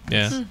now.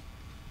 Yeah.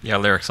 Yeah,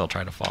 lyrics I'll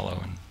try to follow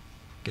and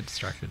get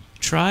distracted.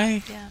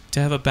 Try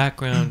to have a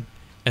background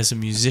as a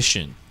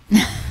musician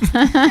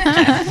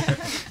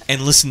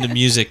and listen to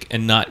music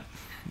and not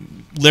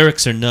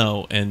lyrics or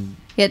no. And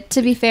yet,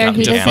 to be fair,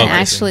 he doesn't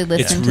actually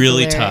listen. It's to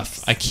really the lyrics.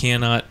 tough. I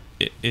cannot.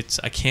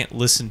 I can't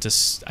listen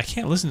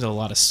to a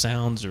lot of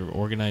sounds or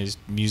organized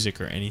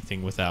music or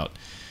anything without.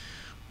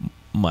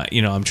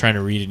 I'm trying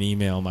to read an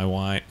email.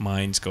 My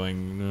mind's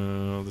going,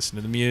 no, listen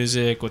to the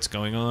music. What's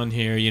going on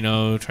here?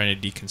 Trying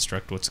to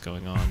deconstruct what's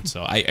going on.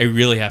 So I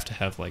really have to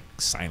have like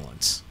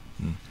silence.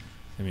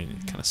 I mean,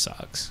 it kind of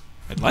sucks.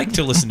 I'd like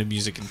to listen to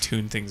music and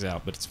tune things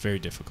out, but it's very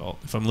difficult.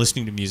 If I'm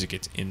listening to music,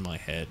 it's in my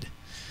head,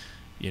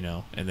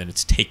 and then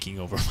it's taking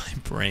over my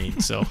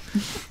brain. So,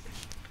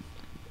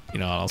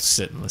 I'll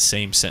sit in the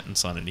same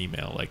sentence on an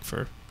email like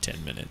for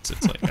 10 minutes.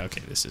 It's like,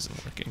 okay, this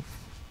isn't working.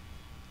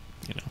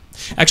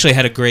 Actually, I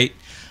have a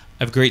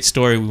great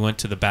story. We went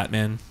to the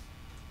Batman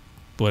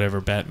Forever,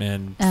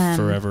 Batman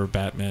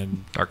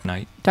Dark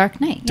Knight.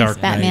 Dark Knight. Yes,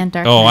 Batman Knight.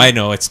 Dark Oh, Knight. I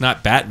know. It's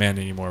not Batman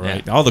anymore,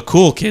 right? All the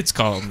cool kids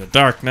call him the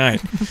Dark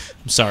Knight.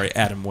 I'm sorry,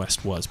 Adam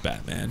West was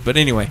Batman. But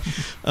anyway.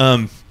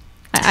 I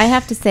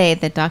have to say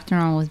that Dr.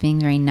 Normal was being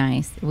very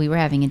nice. We were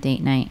having a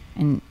date night,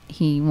 and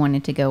he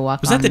wanted to go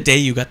walk Was that the day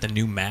you got the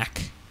new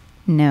Mac?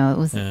 No, it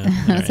was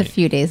a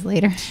few days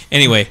later.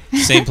 Anyway,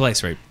 same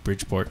place, right?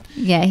 Bridgeport.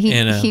 Yeah,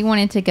 he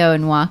wanted to go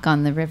and walk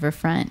on the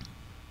riverfront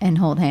and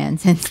hold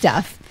hands and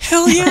stuff.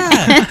 Hell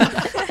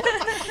yeah!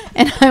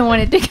 And I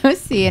wanted to go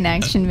see an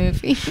action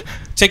movie.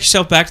 Take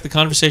yourself back to the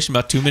conversation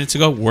about 2 minutes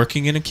ago,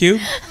 working in a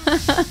cube.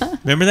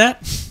 Remember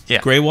that?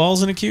 Yeah. Gray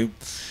walls in a cube?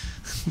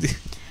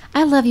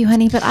 I love you,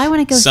 honey, but I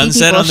want to go Sunset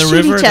see people on the shoot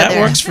river, each that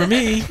other. works for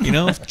me.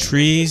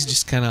 Trees,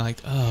 just kind of like,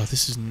 oh,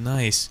 this is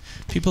nice.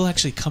 People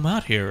actually come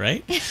out here,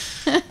 right?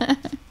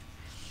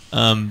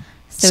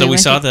 So we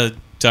saw the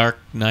Dark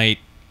Knight.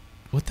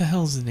 What the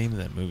hell is the name of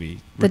that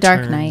movie? The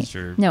Dark Knight.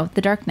 No, The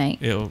Dark Knight.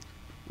 The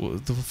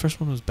first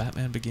one was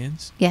Batman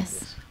Begins?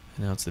 Yes.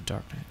 And now it's The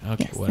Dark Knight.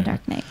 Okay, yes, whatever. The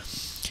Dark Knight.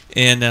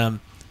 And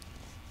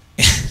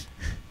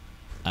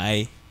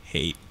I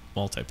hate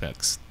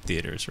multiplex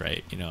theaters,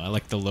 right? I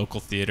like the local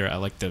theater. I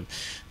like the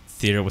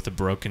theater with a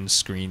broken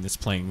screen that's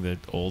playing the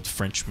old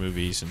French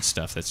movies and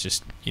stuff. That's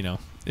just,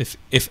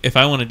 if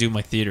I want to do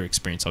my theater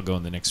experience, I'll go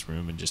in the next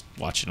room and just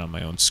watch it on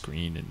my own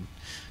screen and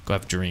go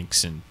have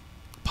drinks and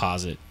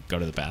pause it, go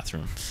to the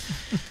bathroom.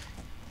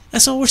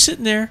 And so we're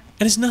sitting there,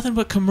 and it's nothing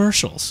but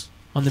commercials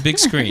on the big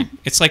screen.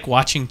 It's like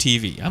watching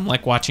TV. I'm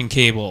like watching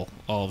cable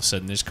all of a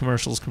sudden. There's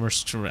commercials.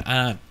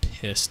 I'm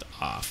pissed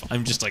off.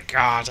 I'm just like,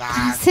 God.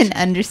 That's an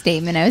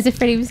understatement. I was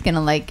afraid he was going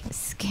to, like,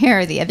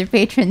 scare the other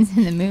patrons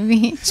in the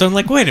movie. So I'm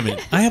like, wait a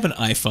minute. I have an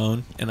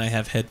iPhone and I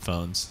have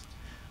headphones.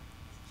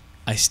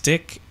 I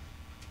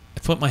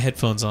put my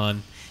headphones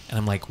on, and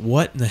I'm like,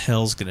 what in the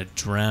hell's going to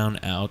drown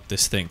out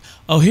this thing?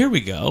 Oh, here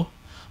we go.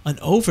 An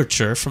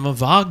overture from a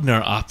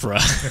Wagner opera.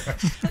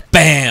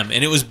 Bam!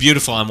 And it was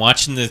beautiful. I'm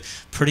watching the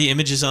pretty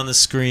images on the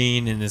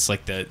screen, and it's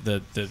like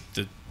the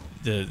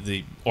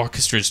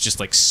orchestra is just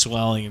like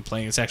swelling and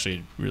playing. It's actually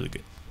a really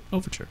good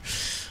overture.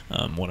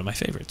 One of my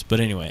favorites.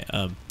 But anyway,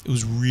 it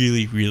was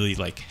really, really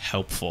like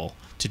helpful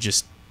to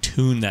just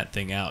tune that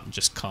thing out and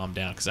just calm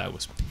down, because I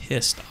was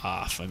pissed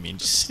off. I mean,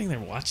 just sitting there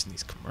watching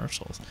these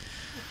commercials,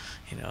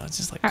 it's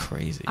just like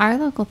crazy. Our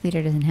local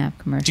theater doesn't have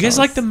commercials. Do you guys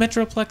like the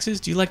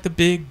Metroplexes? Do you like the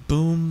big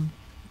boom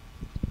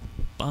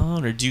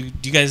bond, or do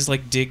you guys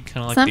like dig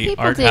kind of like the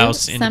art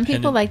house independent Some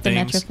people like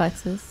things? the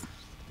Metroplexes.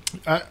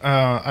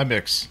 I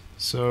mix.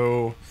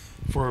 So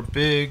for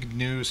big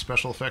new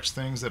special effects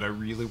things that I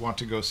really want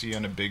to go see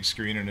on a big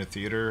screen in a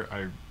theater,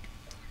 I'm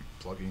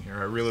plugging here.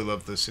 I really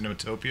love the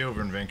Cinematopia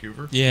over in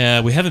Vancouver.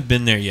 Yeah, we haven't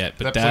been there yet,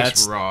 but that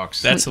place rocks.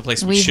 That's the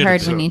place we We've should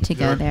heard have we been. need to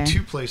go there. There are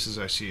two places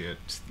I see it,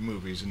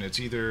 movies, and it's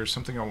either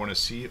something I want to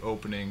see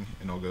opening,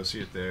 and I'll go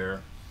see it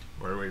there,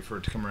 or I wait for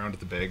it to come around to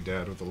the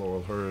Baghdad or the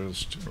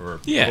Laurelhurst,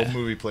 or little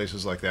movie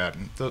places like that,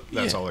 and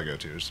that's all I go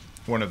to, is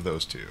one of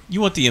those two.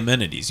 You want the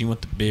amenities. You want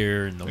the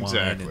beer and the wine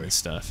and the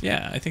stuff.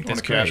 Yeah, I think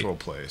that's great. A casual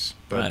place.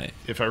 But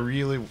if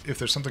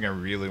there's something I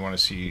really want to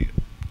see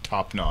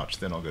top notch,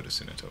 then I'll go to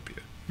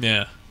Cinematopia.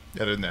 Yeah.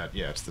 Other than that,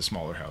 it's the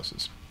smaller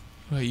houses.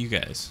 What about you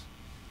guys?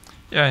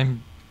 Yeah,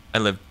 I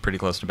live pretty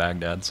close to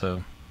Baghdad,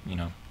 so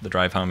the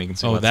drive home you can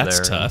see what's there. Oh,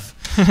 that's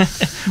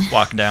tough.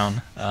 Walk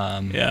down.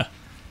 Yeah.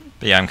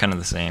 But yeah, I'm kind of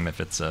the same. If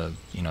it's the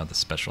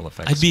special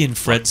effects. I'd be in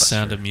Fred's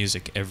Sound of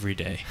Music every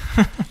day.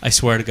 I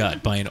swear to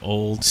God, buying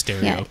old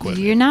stereo equipment.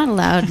 You're not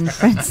allowed in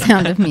Fred's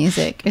Sound of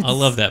Music. I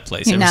love that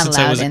place. You're Ever not since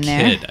I was a allowed in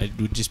there. kid, I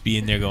would just be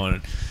in there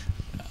going,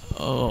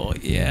 oh,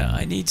 yeah,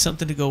 I need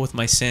something to go with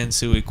my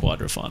Sansui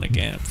quadraphonic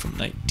amp from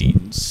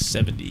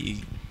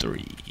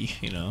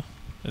 1973,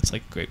 It's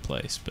like a great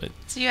place. But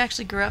So you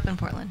actually grew up in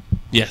Portland?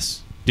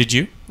 yes. Did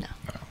you? No.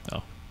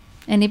 Oh.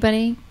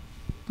 Anybody?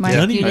 Mark,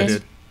 None of you you I did?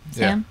 did.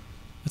 Sam?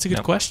 That's a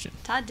good question.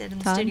 Todd did in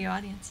the Todd? studio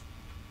audience.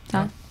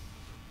 Todd?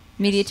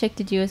 Media Chick,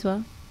 did you as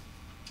well?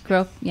 Grew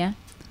up, yeah?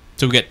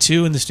 So we got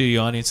two in the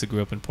studio audience that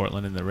grew up in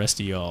Portland, and the rest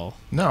of y'all.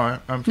 No,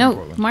 I'm from No,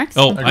 Portland. Mark's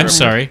Oh, from I'm Portland.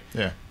 sorry.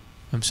 Yeah.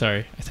 I'm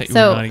sorry. I thought you were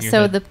nodding your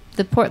head.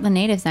 The Portland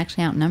natives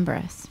actually outnumber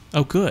us.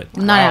 Oh, good.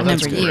 Not Wow,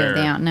 outnumber that's you, rare.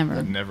 they outnumber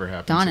That never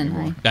happens Don and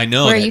anymore. I. I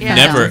know Where are that you from,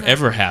 never Don?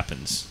 ever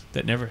happens.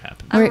 That never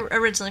happens. I'm Where-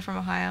 originally from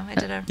Ohio. I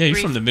did a Yeah, you're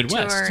brief from the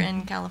Midwest. tour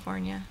in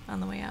California on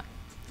the way out.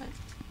 But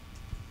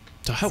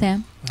So how,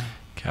 Sam?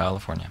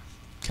 California.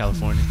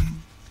 California.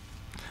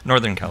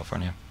 Northern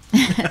California.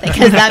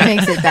 Because that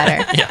makes it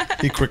better.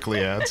 He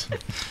quickly adds.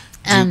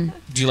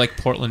 Do you like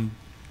Portland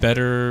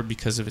better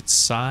because of its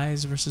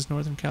size versus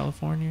Northern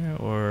California,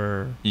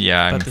 or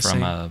Yeah, I'm about the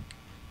from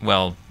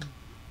same?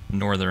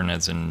 northern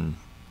as in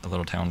a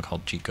little town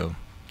called Chico.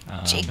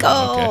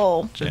 Chico!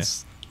 okay.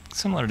 Just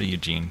similar to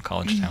Eugene,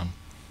 college town,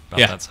 about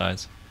Yeah. that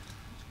size.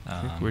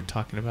 We were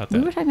talking about that.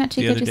 We were talking about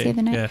Chico just the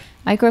other night. Yeah.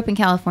 I grew up in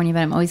California, but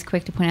I'm always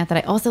quick to point out that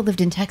I also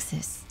lived in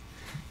Texas,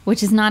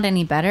 which is not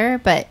any better,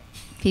 but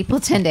people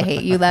tend to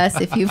hate you less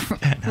if you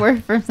were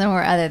from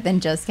somewhere other than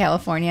just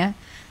California.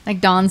 Like,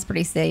 Dawn's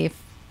pretty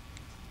safe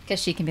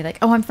because she can be like,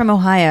 oh, I'm from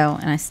Ohio,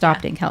 and I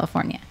stopped in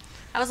California.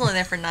 I was only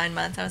there for 9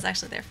 months. I was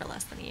actually there for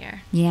less than a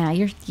year. Yeah,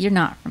 you're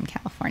not from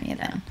California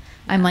then.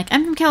 I'm like,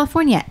 I'm from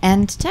California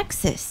and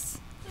Texas.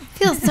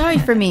 Feel sorry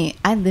for me.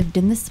 I lived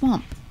in the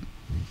swamp.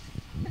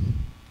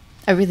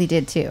 I really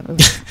did too.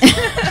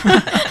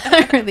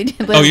 I really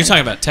did. Oh, you're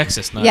talking about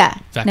Texas, not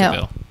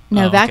Vacaville.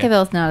 No, Oh, okay.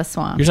 Vacaville's not a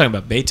swamp. You're talking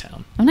about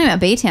Baytown. I'm talking about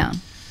Baytown.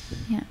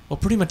 Yeah. Well,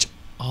 pretty much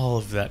all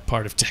of that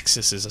part of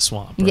Texas is a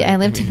swamp. Right? Yeah, I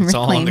lived in it's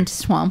all on the reclaimed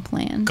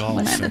swampland Gulf,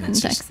 when I and lived in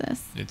it's just-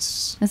 Texas.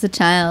 It's As a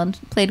child,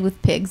 played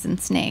with pigs and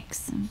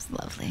snakes. It was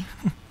lovely.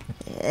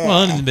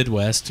 well, in the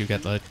Midwest, you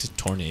got like the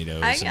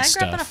tornadoes I and grew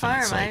stuff. up on a and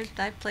farm. it's like-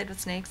 I played with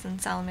snakes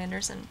and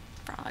salamanders and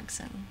frogs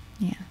and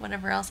Yeah.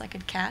 whatever else I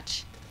could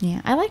catch.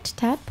 Yeah, I liked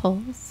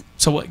tadpoles.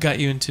 So what got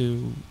you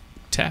into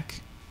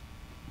tech?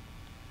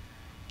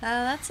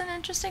 That's an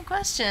interesting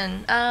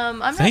question. I'm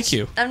not Thank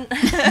you. I'm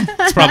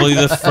It's probably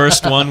the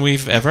first one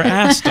we've ever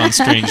asked on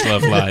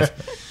StrangeLove Live.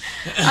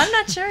 I'm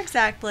not sure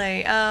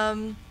exactly.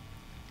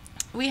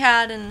 We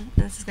had, and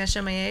this is going to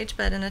show my age,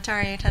 but an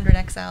Atari 800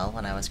 XL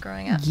when I was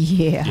growing up.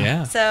 Yeah.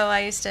 Yeah. So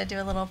I used to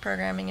do a little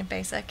programming in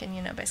BASIC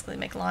and, basically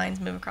make lines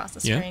move across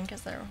the Yeah. screen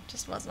because there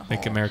just wasn't a Make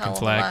whole American hell of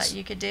a flags. lot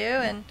you could do.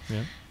 And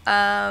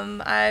Yeah.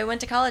 I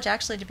went to college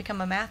actually to become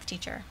a math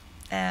teacher.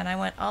 And I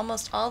went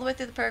almost all the way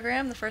through the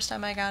program. The first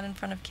time I got in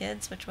front of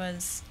kids, which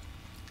was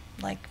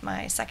like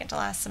my second to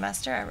last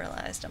semester, I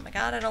realized, oh my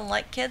God, I don't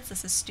like kids.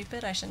 This is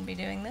stupid. I shouldn't be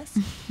doing this.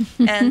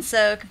 And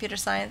so computer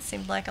science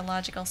seemed like a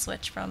logical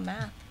switch from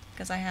math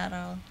because I had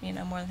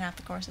more than half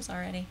the courses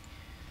already.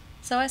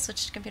 So I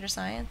switched to computer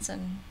science,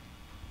 and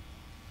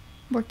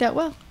Worked out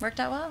well. Worked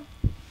out well.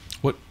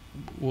 What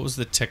was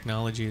the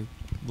technology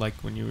like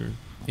when you were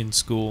in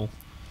school?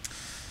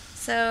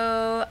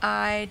 So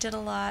I did a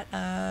lot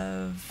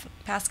of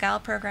Pascal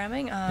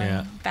programming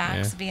on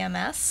VAX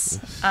VMS.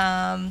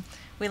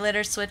 We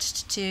later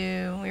switched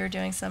to, we were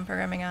doing some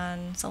programming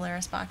on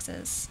Solaris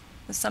boxes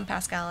with some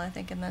Pascal, I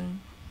think, and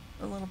then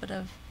a little bit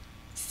of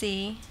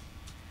C.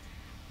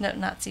 No,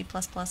 not C++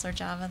 or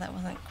Java. That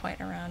wasn't quite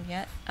around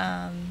yet.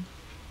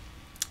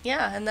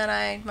 Yeah, and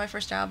then my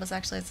first job was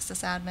actually as a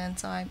sysadmin,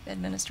 so I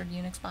administered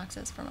Unix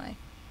boxes for my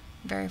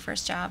very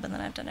first job, and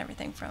then I've done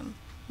everything from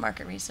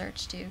market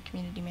research to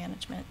community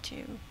management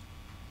to,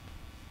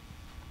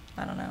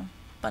 I don't know,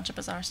 a bunch of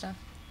bizarre stuff.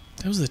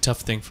 That was the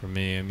tough thing for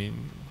me. I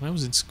mean, when I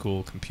was in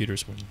school,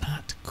 computers were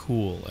not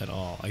cool at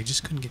all. I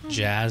just couldn't get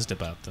jazzed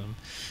about them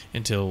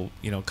until,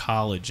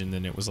 college, and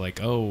then it was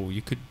like, oh,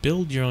 you could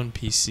build your own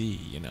PC,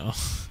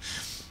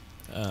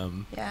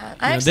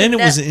 Yeah, then it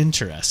was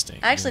interesting.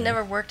 I actually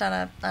never worked on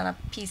a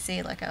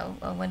PC, like a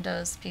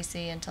Windows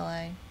PC, until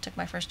I took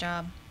my first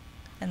job,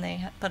 and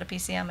they put a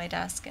PC on my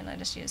desk, and I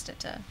just used it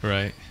to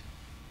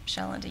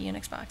shell into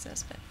Unix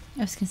boxes. But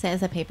I was gonna say,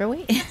 as a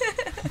paperweight.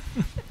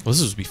 Well,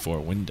 this was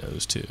before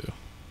Windows too,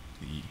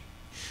 the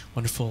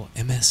wonderful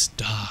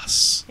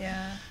MS-DOS.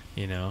 Yeah.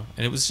 And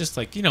it was just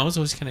like, it was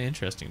always kind of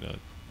interesting to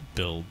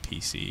build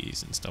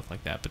PCs and stuff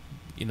like that. But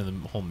the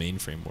whole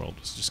mainframe world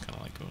was just kind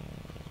of like, oh,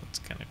 it's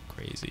kind of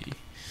crazy.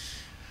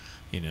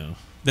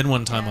 Then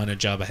one time on a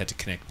job, I had to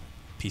connect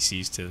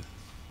PCs to,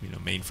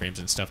 mainframes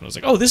and stuff, and I was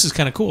like, oh, this is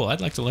kind of cool. I'd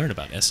like to learn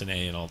about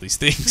SNA and all these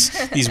things,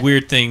 these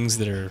weird things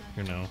that are,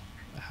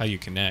 how you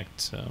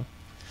connect. So,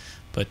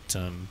 but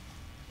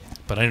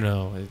I don't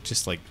know. It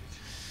just like,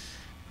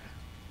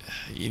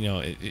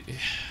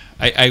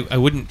 I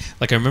wouldn't,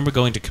 like, I remember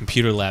going to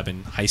computer lab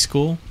in high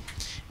school,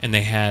 and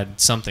they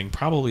had something,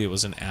 probably it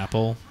was an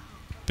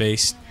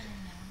Apple-based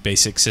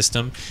basic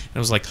system, and I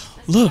was like,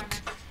 look,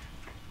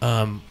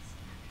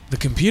 the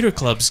computer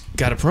club's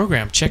got a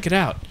program, check it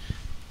out.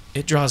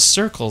 It draws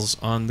circles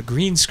on the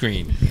green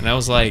screen. And I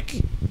was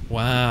like,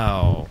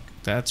 wow,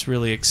 that's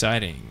really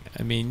exciting.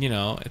 I mean,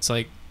 it's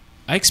like,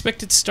 I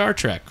expected Star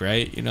Trek,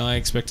 right? I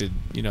expected,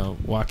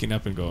 walking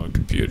up and going,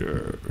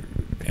 computer,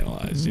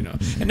 analyze,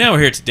 And now we're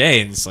here today,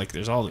 and it's like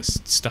there's all this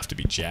stuff to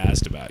be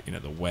jazzed about,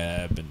 the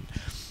web and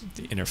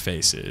the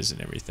interfaces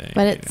and everything.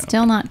 But it's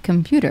still not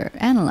computer.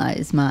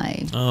 Analyze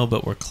my... Oh,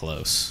 but we're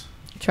close.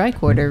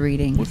 Tricorder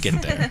readings. We'll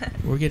get there.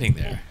 We're getting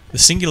there. The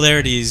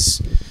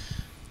singularities,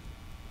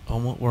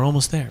 we're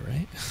almost there,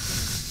 right?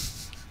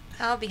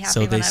 I'll be happy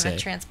So when they I have say. a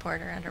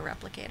transporter and a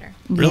replicator.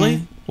 Really? Yeah.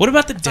 What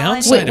about the That's all I need.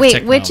 downside of Wait,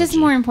 technology? which is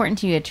more important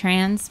to you, a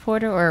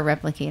transporter or a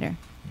replicator?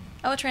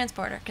 Oh, a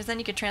transporter, because then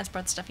you could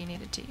transport the stuff you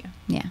needed to you.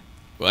 Yeah.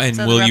 And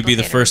So the will you be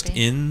the replicator first would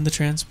be- in the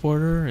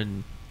transporter?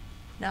 And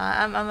No,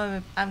 I'm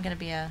gonna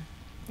be a, Are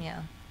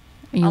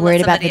you I'll let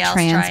worried about the somebody else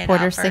try it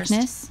transporter out first.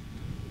 sickness?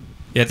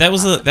 yeah, that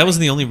was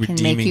the only Can make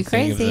redeeming you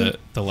thing of crazy.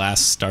 the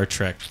last Star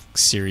Trek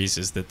series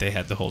is that they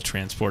had the whole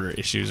transporter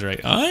issues,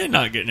 right? I'm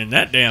not getting in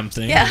that damn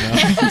thing. Yeah.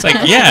 It's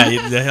like,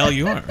 yeah, the hell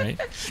you aren't, right?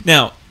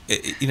 Now,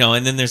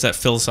 and then there's that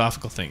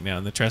philosophical thing. Now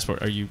in the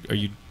transport, are you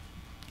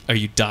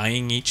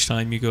dying each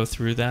time you go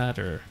through that,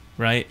 or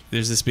right?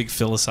 There's this big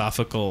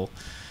philosophical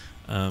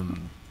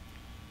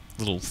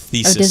little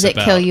thesis. Or does it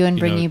about, kill you and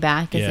bring you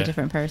back as yeah, a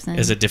different person?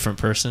 As a different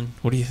person?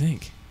 What do you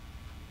think?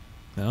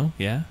 No?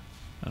 Yeah?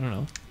 I don't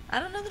know. I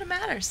don't know that it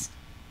matters.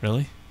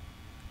 Really?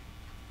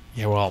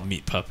 Yeah, we're all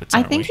meat puppets, I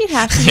aren't think we? you'd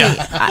have to.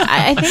 Yeah.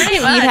 I think Pretty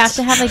you'd have much.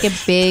 to have like a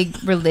big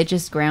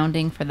religious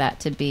grounding for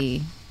that to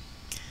be.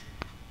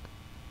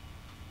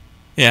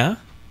 Yeah?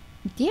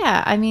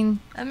 Yeah, I mean,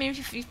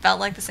 If you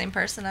felt like the same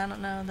person, I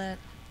don't know that.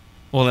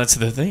 Well, that's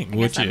the thing. I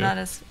Would guess you? I'm not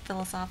as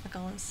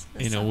philosophical as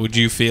some. Would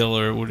you feel,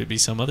 or would it be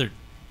some other,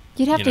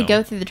 you'd have You to know,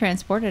 go through the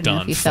transporter to know if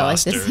Don you felt like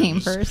the Foster same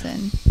was-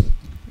 person.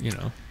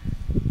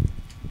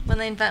 When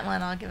they invent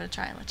one, I'll give it a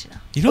try and let you know.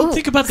 You don't Ooh,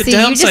 think about the see, you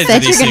just downsides said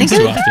of these you're gonna things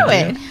too go often. through do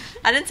it. you?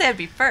 I didn't say I'd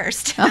be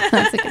first. Oh,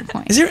 that's a good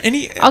point. Is there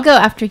any... I'll go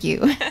after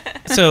you.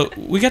 So,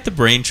 we got the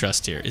brain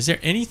trust here. Is there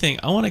anything...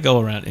 I want to go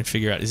around and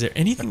figure out, is there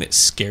anything that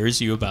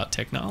scares you about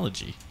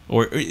technology?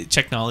 Or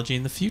technology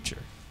in the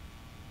future?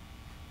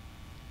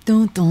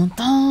 Dun, dun,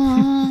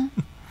 dun.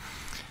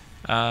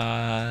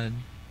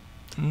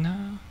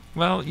 No.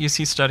 Well, you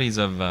see studies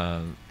of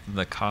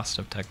the cost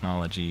of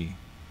technology.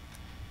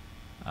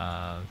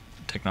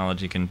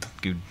 Technology can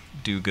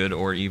do good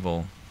or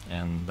evil,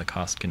 and the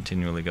cost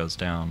continually goes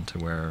down to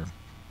where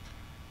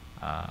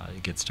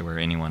it gets to where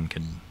anyone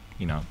could,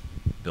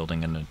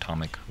 building an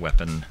atomic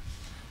weapon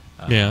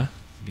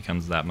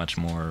becomes that much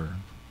more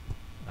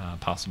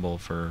possible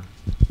for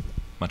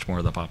much more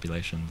of the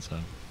population. So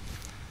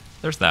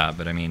there's that,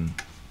 but I mean,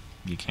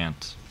 you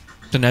can't.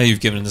 So now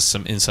you've given us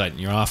some insight in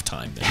your off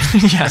time there.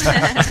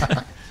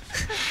 Yeah.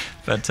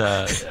 But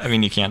I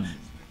mean, you can't.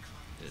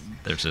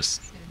 There's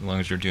just, as long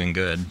as you're doing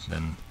good,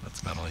 then that's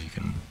about all you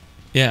can.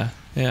 Yeah.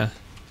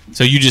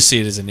 So you just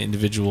see it as an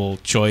individual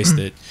choice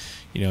that,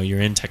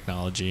 you're in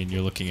technology and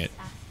you're looking at,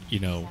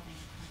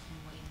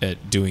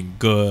 at doing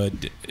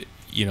good,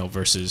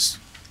 versus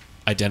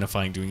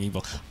identifying doing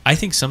evil. I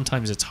think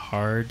sometimes it's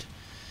hard.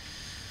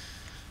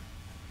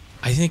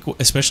 I think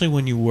especially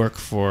when you work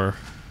for,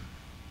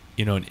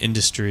 an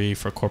industry,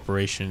 for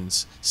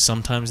corporations,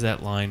 sometimes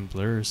that line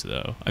blurs,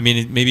 though. I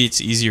mean, maybe it's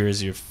easier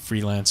as you're a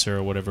freelancer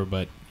or whatever,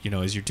 but,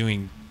 as you're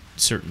doing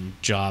certain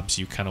jobs,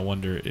 you kind of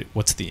wonder,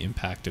 what's the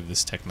impact of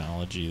this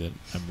technology that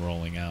I'm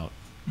rolling out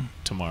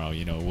tomorrow?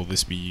 Will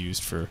this be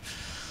used for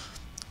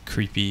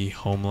creepy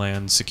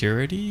homeland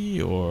security,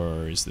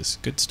 or is this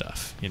good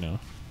stuff,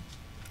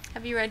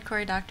 Have you read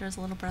Cory Doctorow's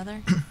Little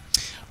Brother?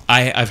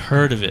 I've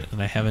heard of it,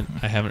 and I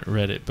haven't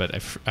read it, but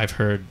I've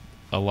heard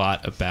a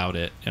lot about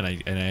it, and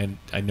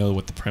I know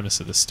what the premise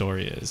of the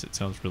story is. It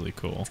sounds really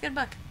cool. It's a good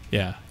book.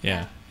 Yeah.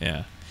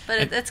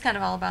 But it's kind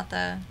of all about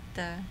the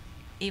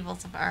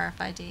evils of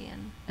RFID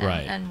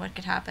and what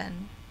could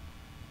happen.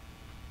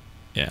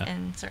 Yeah.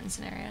 In certain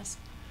scenarios.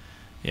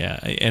 Yeah,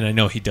 and I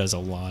know he does a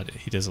lot.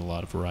 He does a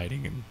lot of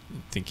writing and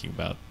thinking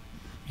about,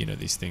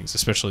 these things,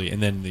 especially,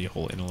 and then the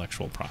whole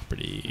intellectual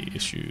property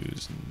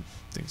issues and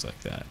things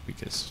like that,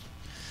 because.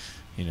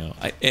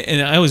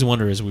 I always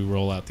wonder as we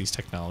roll out these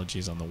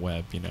technologies on the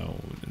web,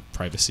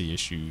 privacy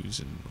issues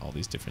and all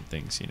these different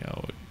things,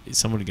 is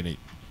someone going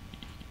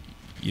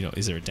to,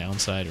 is there a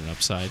downside or an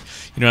upside?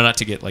 Not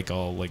to get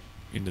all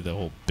into the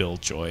whole Bill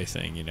Joy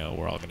thing,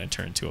 we're all going to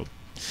turn to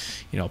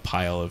a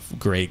pile of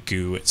gray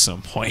goo at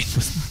some point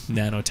with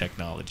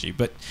nanotechnology.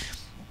 But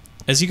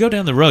as you go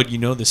down the road,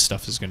 this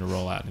stuff is going to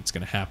roll out and it's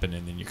going to happen.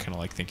 And then you're kind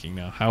of thinking,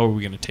 now, how are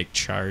we going to take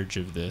charge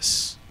of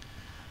this?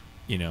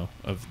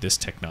 Of this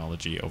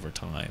technology over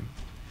time,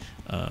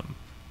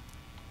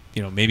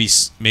 maybe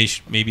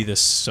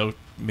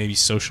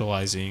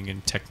socializing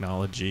and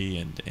technology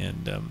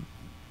and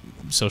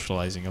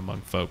socializing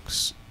among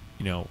folks,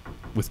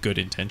 with good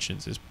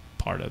intentions is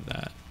part of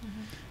that.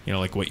 Mm-hmm.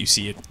 Like what you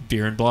see at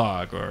Beer and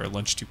Blog or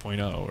Lunch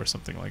 2.0 or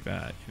something like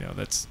that.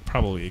 That's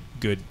probably a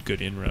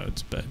good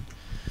inroads, but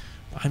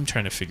I'm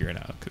trying to figure it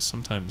out because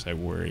sometimes I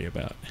worry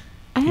about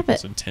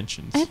people's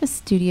intentions. I have a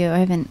studio. I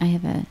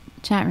have a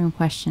chat room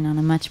question on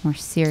a much more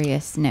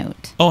serious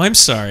note. Oh, I'm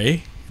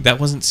sorry. That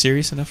wasn't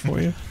serious enough for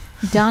you?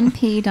 Don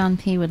P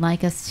would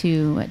like us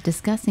to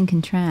discuss and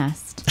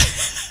contrast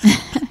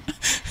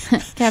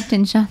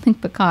Captain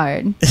Jean-Luc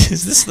Picard.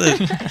 Is this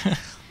the...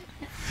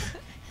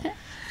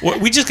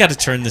 we just got to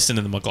turn this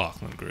into the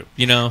McLaughlin group,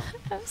 I'm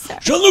sorry.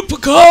 Jean-Luc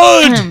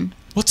Picard!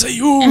 What say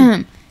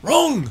you?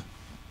 Wrong!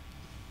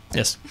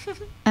 Yes.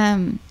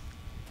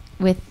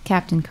 With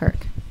Captain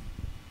Kirk.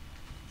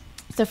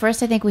 So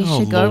first, I think we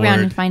should go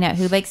around and find out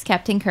who likes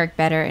Captain Kirk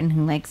better and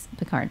who likes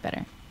Picard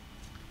better.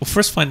 Well,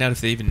 first find out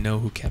if they even know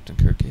who Captain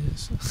Kirk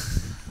is.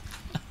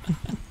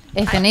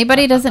 If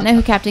anybody doesn't know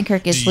who Captain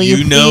Kirk is, will you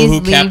please know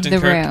who leave Captain the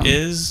Kirk room?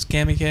 is,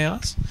 Cami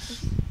Kaos?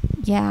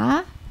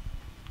 Yeah.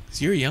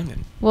 'Cause you're a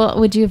youngin'. Well,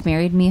 would you have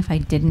married me if I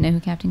didn't know who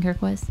Captain Kirk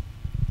was?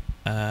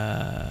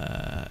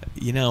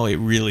 It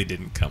really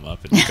didn't come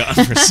up in the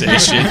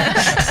conversation.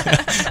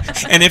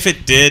 And if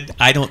it did,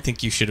 I don't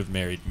think you should have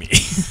married me.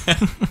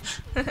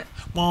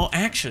 Well,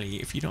 actually,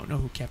 if you don't know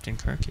who Captain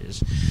Kirk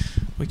is,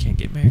 we can't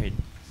get married.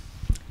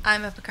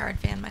 I'm a Picard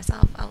fan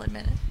myself, I'll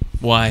admit it.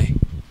 Why?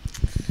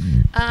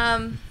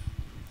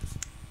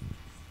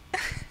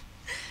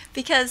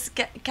 Because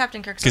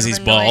Captain Kirk he's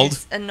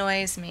bald?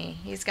 Annoys me.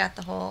 He's got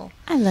the whole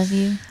I love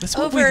you. That's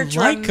what we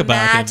like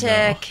about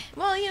him,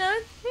 though. Well,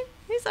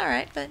 he's all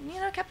right, but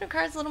Captain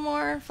Picard's a little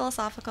more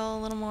philosophical,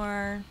 a little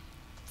more,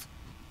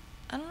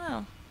 I don't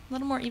know, a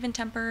little more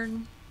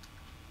even-tempered.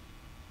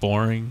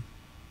 Boring.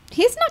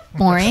 He's not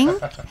boring.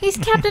 He's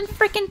Captain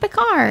freaking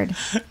Picard.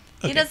 Okay.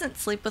 He doesn't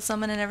sleep with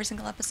someone in every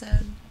single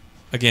episode.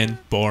 Again,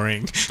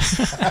 boring.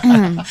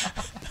 All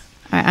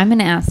right, I'm going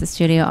to ask the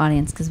studio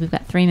audience, because we've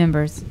got 3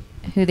 members,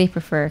 who they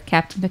prefer,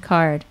 Captain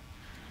Picard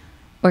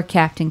or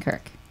Captain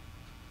Kirk.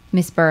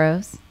 Miss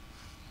Burrows?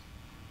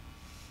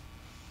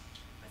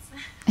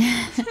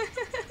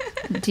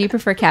 Do you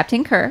prefer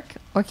Captain Kirk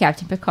or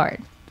Captain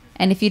Picard?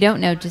 And if you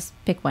don't know, just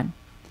pick one.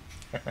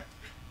 What am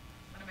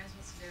I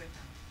supposed to do with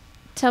them?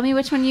 Tell me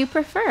which one you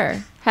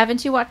prefer.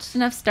 Haven't you watched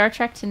enough Star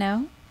Trek to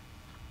know?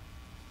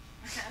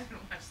 I haven't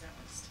watched that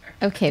one start.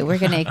 Okay, we're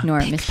going to ignore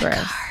Miss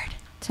Burrows.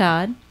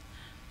 Todd?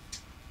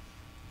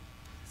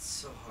 It's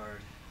so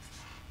hard.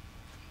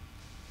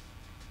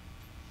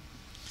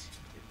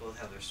 They both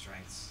have their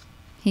strengths.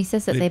 He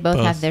says that they both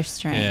have their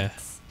strengths. Yeah.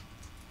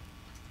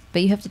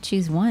 But you have to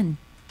choose one.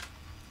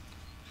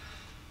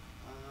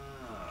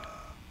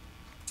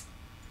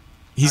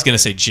 He's going to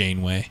say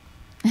Janeway.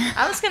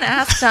 I was going to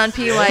ask Don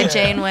P. why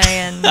Janeway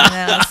and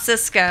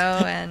Cisco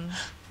and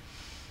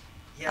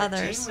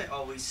others. Janeway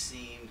always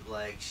seemed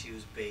like she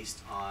was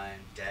based on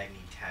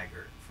Dagny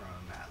Taggart from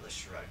Atlas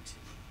Shrugged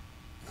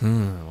to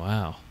me.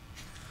 Wow.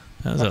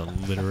 That was a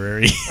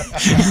literary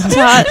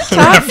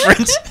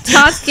reference.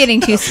 Todd's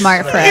getting too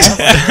smart for us.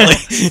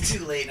 It's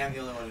too late and I'm the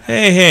only one who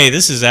Hey,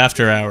 this is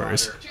After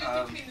Hours. Choose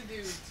between the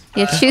dudes.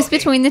 You choose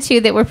between the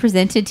 2 that were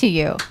presented to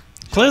you.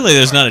 Clearly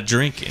there's not a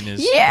drink in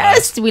his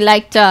Yes, glass. we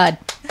like Todd.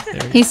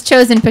 He's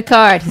chosen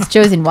Picard. He's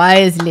chosen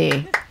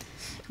wisely.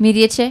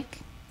 Media chick?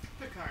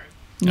 Picard.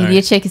 Media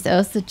right. Chick is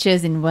also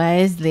chosen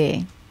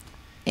wisely.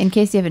 In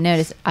case you haven't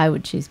noticed, I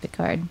would choose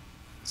Picard.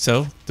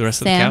 So, the rest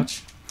Sam? of the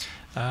couch?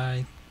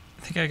 I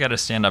think I got to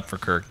stand up for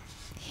Kirk.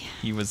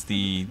 He was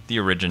the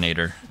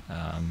originator.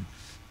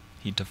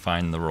 He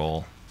defined the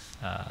role.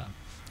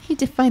 He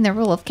defined the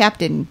role of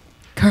Captain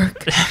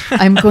Kirk.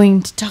 I'm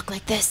going to talk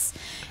like this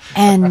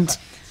and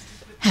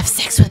have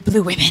sex with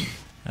blue women.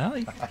 Well,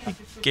 he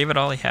gave it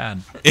all he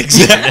had.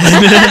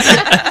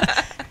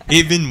 Exactly.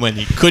 Even when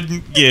he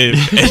couldn't give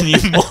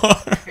anymore.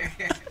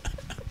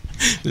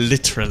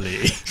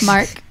 Literally.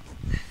 Mark.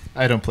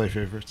 I don't play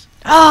favorites.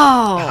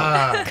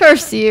 Oh,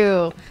 curse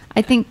you.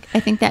 I think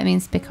that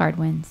means Picard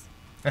wins.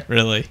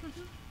 Really?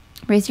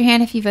 Raise your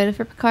hand if you voted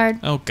for Picard.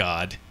 Oh,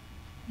 God.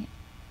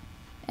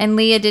 And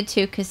Leah did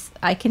too, because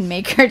I can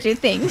make her do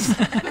things.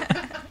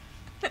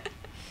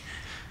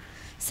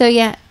 So,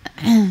 yeah.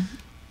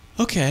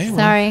 Okay. well-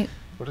 Sorry.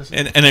 What is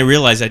it? And I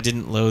realized I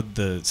didn't load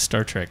the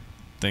Star Trek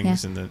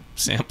things Yeah. in the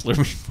sampler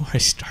before I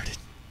started.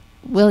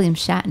 William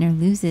Shatner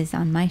loses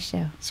on my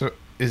show. So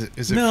is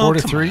it No, 4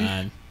 to come 3?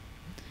 on.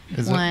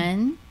 Is it?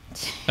 1,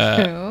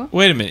 2,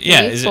 Wait a minute.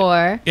 Yeah, three, is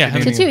 4. Yeah, how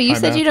to many- 2. You High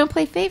said math. you don't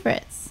play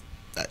favorites.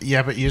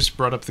 Yeah, but you just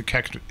brought up the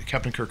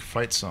Captain Kirk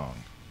fight song.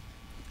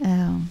 Oh.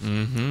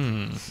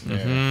 Mm-hmm. Yeah.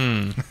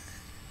 Mm-hmm.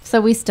 So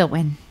we still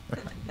win.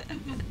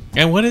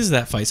 And what is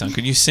that fight song?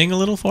 Could you sing a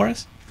little for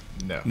us?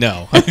 No.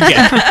 No. Okay.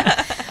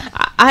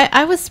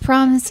 I was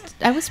promised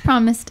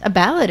a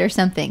ballad or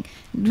something.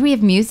 Do we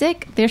have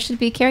music? There should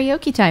be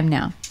karaoke time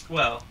now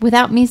Well,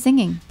 without me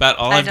singing. about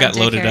all I I've got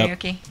don't do loaded up.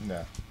 karaoke.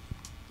 No.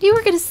 You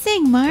were going to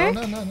sing, Oh, Mark.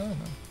 no.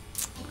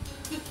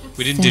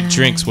 We didn't do Sad.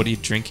 drinks. What are you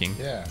drinking?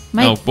 Yeah.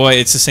 My, Oh, boy,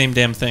 it's the same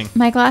damn thing.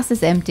 my glass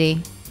is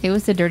empty. It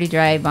was a dirty,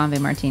 dry Bombay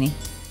martini.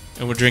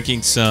 And we're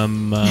drinking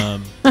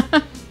some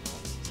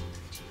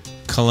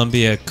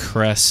Columbia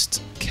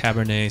Crest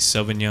Cabernet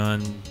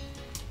Sauvignon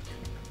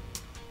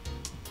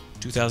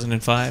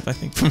 2005, I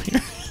think, from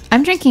here.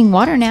 I'm drinking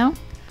water now.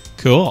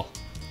 Cool.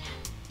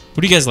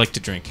 What do you guys like to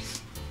drink?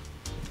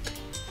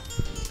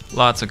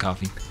 Lots of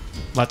coffee.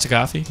 Lots of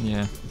coffee?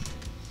 Yeah.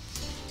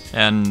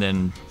 And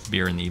then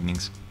beer in the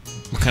evenings.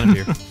 What kind of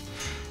beer?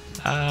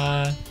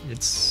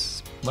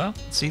 It's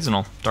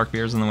seasonal. Dark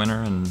beers in the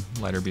winter and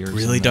lighter beers.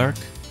 Really in the- dark?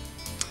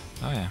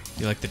 Oh yeah,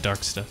 You like the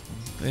dark stuff?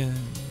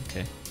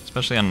 Okay.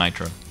 especially on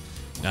nitro.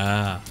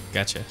 Ah,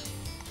 gotcha.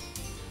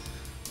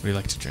 What do you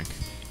like to drink?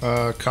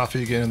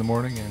 Coffee again in the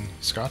morning and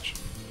scotch.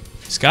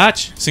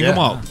 Scotch? Single Yeah.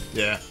 malt?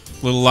 Yeah.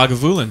 Little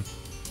Lagavulin.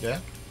 Yeah.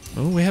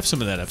 Oh, we have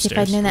some of that If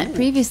upstairs. I'd known that I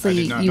previously,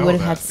 did not you know would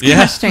have that. had scotch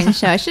Yeah. during the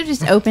show. I should have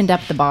just opened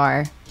up the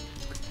bar.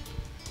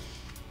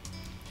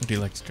 What do you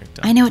like to drink,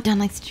 Don? I know what Don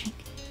likes to drink.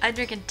 I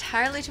drink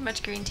entirely too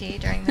much green tea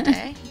during the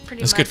day.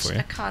 Pretty That's much good for you.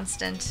 a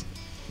constant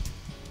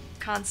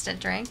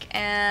drink.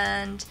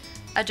 And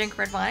I drink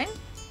red wine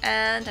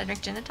and I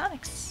drink gin and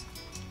tonics.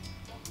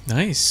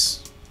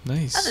 Nice.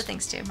 Nice. Other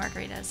things too,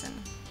 margaritas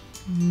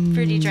and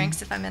fruity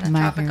drinks if I'm in a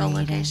tropical margaritas.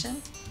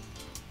 location.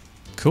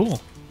 Cool.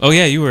 Oh,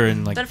 yeah, you were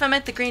in like... But if I'm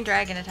at the Green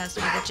Dragon, it has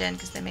to be the gin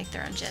because they make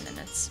their own gin and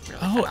it's really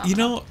Oh, phenomenal. you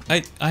know,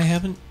 I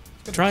haven't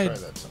Gotta tried. try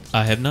that sometime.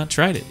 I have not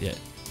tried it yet.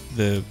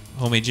 The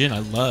homemade gin, I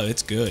love.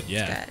 It's good.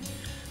 Yeah. Good.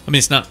 I mean,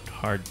 it's not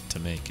hard to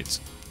make. It's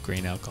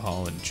grain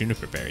alcohol and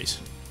juniper berries.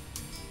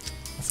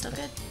 Still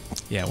good.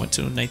 Yeah, I went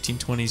to a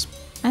 1920s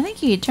I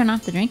think you could turn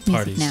off the drink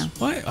music parties. now.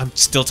 What? I'm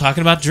still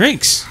talking about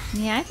drinks.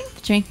 Yeah, I think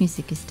the drink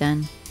music is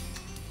done.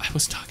 I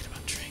was talking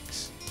about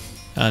drinks.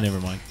 Never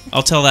mind.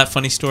 I'll tell that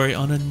funny story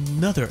on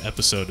another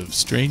episode of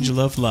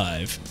StrangeLove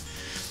Live.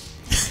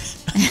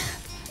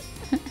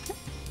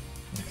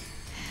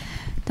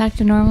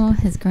 Dr. Normal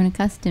has grown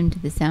accustomed to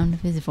the sound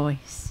of his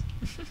voice.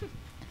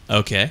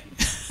 Okay.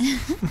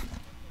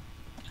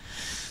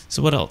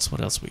 So what else?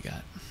 What else we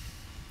got?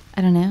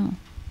 I don't know.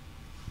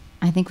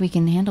 I think we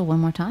can handle one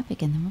more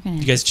topic and then we're going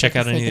to... You guys check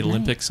out any of the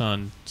Olympics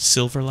on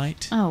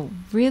Silverlight? Oh,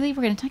 really?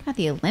 We're going to talk about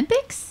the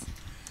Olympics?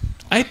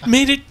 I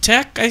made it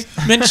tech. I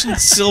mentioned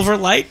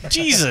Silverlight.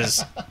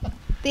 Jesus.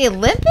 The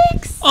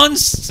Olympics? On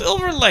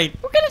Silverlight.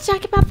 We're going to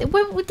talk about...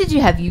 what did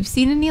you have? You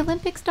seen any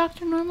Olympics,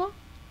 Dr. Normal?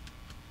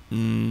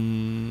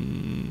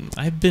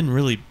 I've been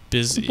really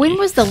busy. When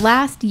was the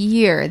last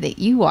year that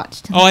you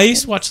watched? Oh, I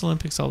used to watch the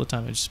Olympics all the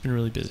time. I've just been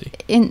really busy.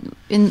 In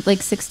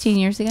like 16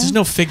 years ago? There's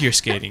no figure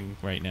skating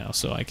right now,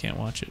 so I can't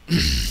watch it.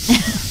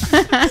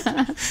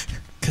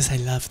 Because I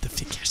love the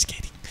figure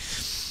skating.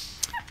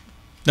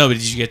 No, but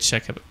did you get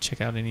to check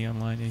out any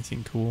online?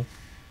 Anything cool?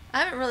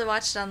 I haven't really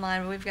watched it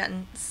online, but we've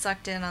gotten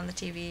sucked in on the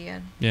TV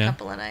a Yeah.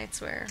 couple of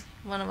nights where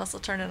one of us will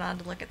turn it on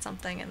to look at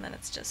something and then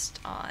it's just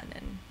on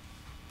and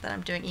then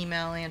I'm doing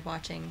email and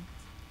watching,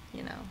 I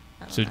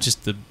don't So know,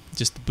 just the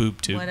boob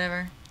tube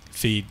whatever.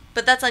 feed.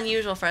 But that's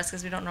unusual for us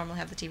because we don't normally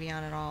have the TV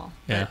on at all.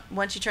 Yeah. But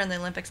once you turn the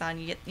Olympics on,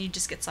 you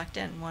just get sucked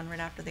in one right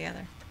after the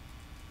other.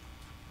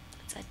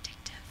 It's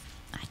addictive.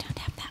 I don't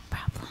have that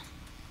problem.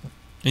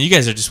 And you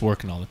guys are just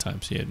working all the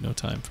time, so you had no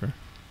time for...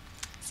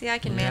 See, I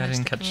can Yeah, I manage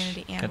didn't the catch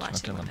community and much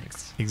watch the Olympics.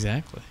 Olympics.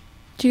 Exactly.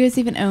 Do you guys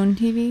even own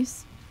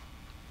TVs?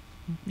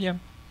 Yeah.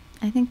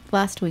 I think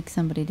last week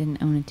somebody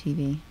didn't own a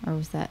TV. Or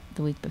was that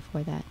the week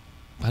before that?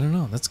 I don't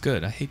know. That's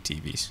good. I hate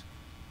TVs.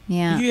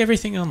 Yeah. You get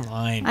everything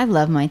online. I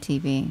love my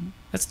TV.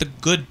 That's the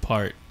good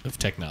part of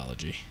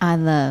technology. I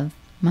love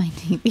my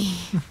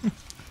TV.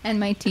 And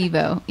my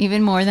TiVo.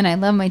 Even more than I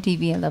love my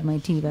TV, I love my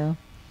TiVo.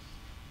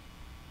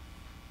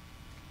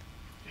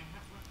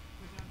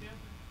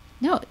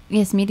 No,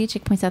 yes, Media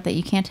Chick points out that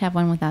you can't have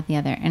one without the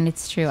other, and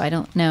it's true. I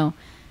don't know.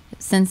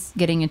 Since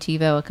getting a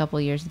TiVo a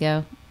couple years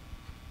ago,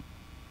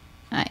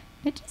 I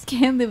just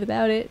can't live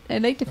without it. I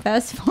like to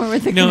fast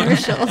forward the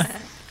commercials.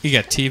 You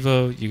got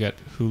TiVo, you got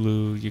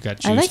Hulu, you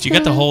got I Juice. like You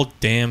got the Hulu. whole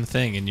damn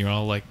thing, and you're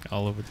all like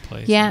all over the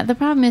place. Yeah, the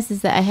problem is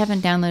that I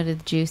haven't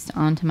downloaded Juice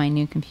onto my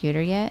new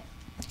computer yet.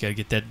 You got to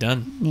get that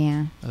done.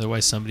 Yeah.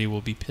 Otherwise, somebody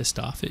will be pissed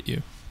off at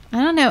you.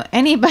 I don't know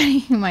anybody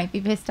who might be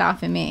pissed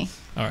off at me.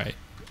 All right.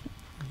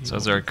 So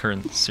is there a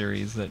current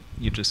series that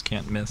you just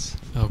can't miss?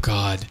 Oh,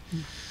 God.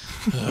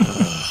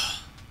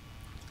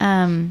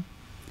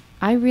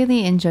 I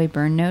really enjoy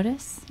Burn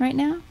Notice right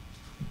now.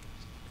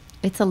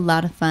 It's a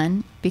lot of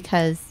fun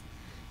because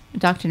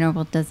Dr.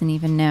 Norville doesn't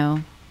even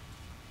know.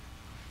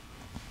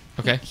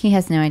 Okay. He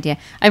has no idea.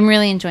 I'm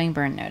really enjoying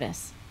Burn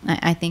Notice.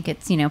 I think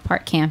it's,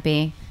 part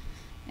campy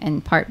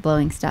and part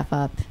blowing stuff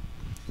up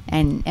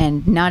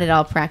and not at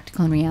all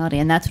practical in reality.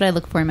 And that's what I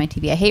look for in my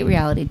TV. I hate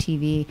reality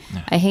TV.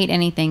 Yeah. I hate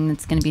anything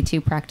that's going to be too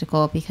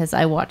practical because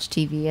I watch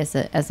TV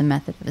as a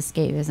method of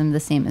escapism, the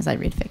same as I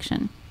read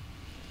fiction.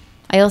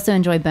 I also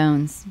enjoy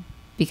Bones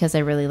because I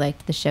really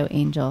liked the show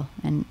Angel,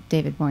 and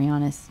David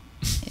Boreanaz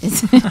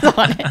is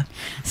on it.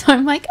 So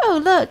I'm like,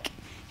 oh, look,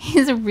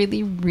 he's a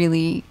really,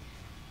 really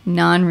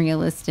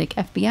non-realistic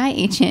FBI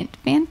agent.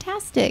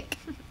 Fantastic.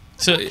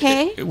 So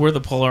Okay. we're the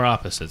polar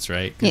opposites,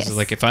 right? 'Cause, Yes.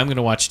 like, if I'm going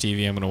to watch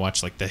TV, I'm going to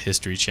watch, like, the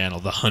History Channel,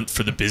 The Hunt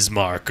for the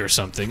Bismarck or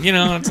something.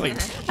 It's like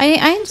I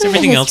enjoy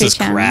everything the else History is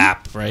Channel.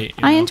 crap, right?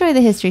 I enjoy the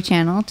History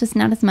Channel, just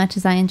not as much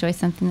as I enjoy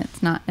something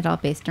that's not at all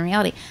based in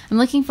reality. I'm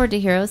looking forward to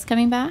Heroes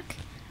coming back,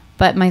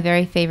 but my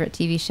very favorite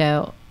TV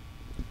show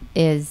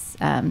is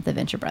The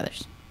Venture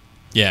Brothers.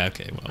 Yeah,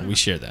 okay. Well, we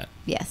share that.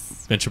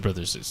 Yes. Venture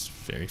Brothers is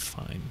very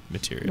fine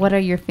material. What are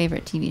your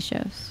favorite TV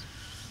shows?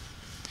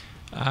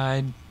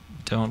 I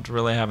don't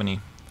really have any.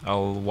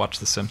 I'll watch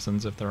The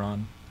Simpsons if they're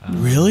on.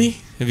 Really?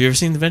 Have you ever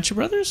seen The Venture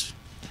Brothers?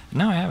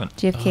 No, I haven't.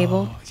 Do you have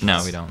cable? Oh, yes.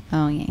 No, we don't.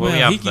 Oh, yeah. Well, Well, we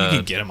have you the-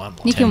 can get them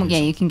online.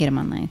 You can get them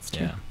online. It's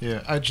true. Yeah.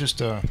 Yeah, I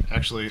just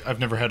actually I've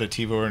never had a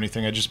TiVo or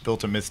anything. I just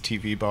built a Myth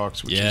TV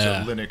box, which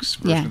Yeah. is a Linux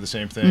version Yeah. of the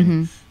same thing.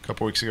 Mhm. A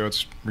couple weeks ago,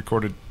 it's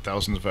recorded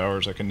thousands of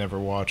hours I can never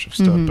watch of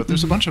stuff. Mhm, But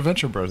there's a mhm. bunch of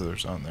Venture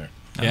Brothers on there,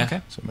 Yeah.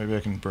 Okay. so maybe I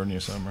can burn you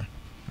some.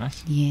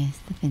 Nice. Yes,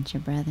 The Venture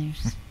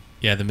Brothers.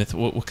 Yeah, the myth.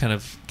 What kind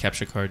of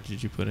capture card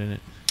did you put in it?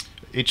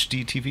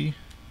 HD TV.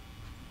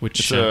 Which?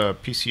 It's a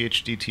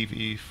PCHD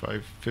TV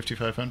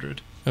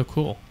 5500. Oh,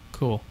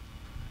 cool.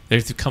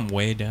 They've come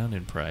way down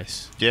in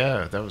price.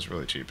 Yeah, that was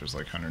really cheap. It was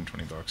like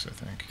 $120, I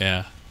think.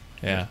 Yeah.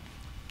 Yeah,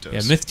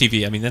 Does. Myth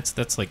TV. I mean,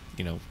 that's like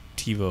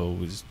TiVo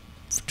was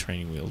for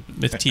training wheels. But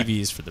Myth TV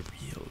is for the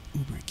real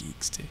uber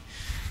geeks too,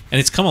 and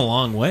it's come a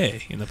long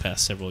way in the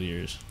past several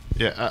years.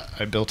 Yeah,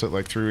 I built it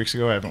like 3 weeks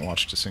ago. I haven't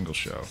watched a single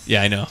show.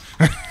 Yeah, I know.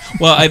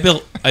 Well, I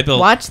built.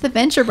 Watch The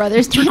Venture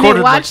Brothers. Damn it,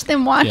 recorded, watch like,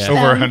 them. Watch Yeah. them.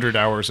 Over 100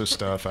 hours of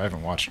stuff. I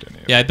haven't watched any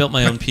of it. Yeah, I built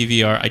my own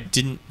PVR. I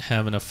didn't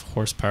have enough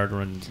horsepower to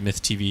run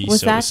Myth TV,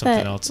 Was so it was that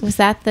something the else. was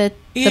that the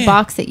Yeah.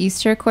 box that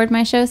used to record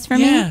my shows for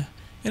me? Yeah.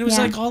 And it was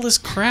Yeah. like all this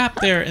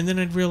crap there, and then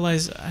I'd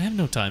realize I have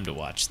no time to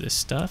watch this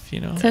stuff,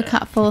 So a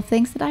cup full of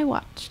things that I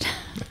watched.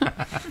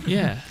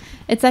 Yeah.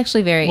 It's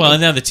actually very. Well,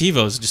 and now the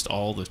TiVo is just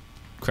all the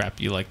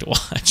crap you like to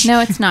watch. No,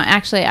 it's not.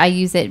 Actually, I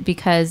use it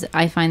because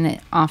I find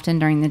that often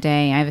during the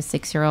day, I have a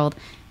 6-year-old,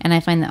 and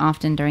I find that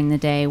often during the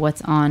day,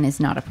 what's on is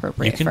not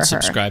appropriate You for can her.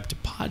 subscribe to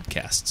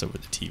podcasts over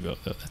the TiVo,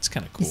 though. That's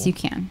kind of cool. Yes, you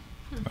can.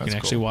 You That's can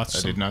actually cool. watch I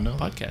some did not know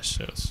that. podcast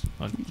shows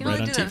on, You can right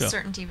only on do that TiVo. with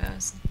certain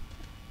TiVos.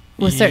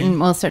 With Ye-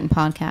 certain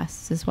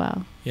podcasts as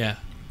well. Yeah.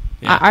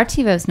 Yeah. Our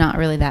TiVo's not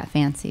really that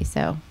fancy,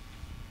 so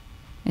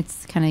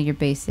it's kind of your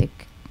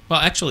basic. Well,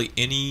 actually,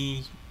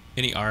 any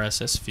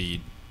RSS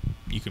feed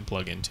you can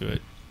plug into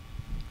it.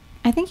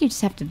 I think you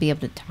just have to be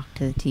able to talk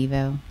to the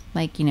TiVo,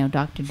 like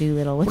Dr.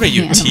 Doolittle. With What are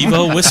you, the animals.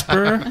 TiVo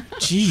whisperer?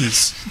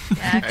 Jeez.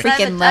 Yeah, 'cause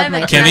freaking love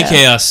my Cami TiVo.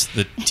 Kaos,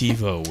 the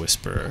TiVo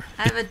whisperer.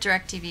 I have a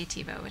DirecTV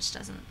TiVo, which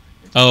doesn't.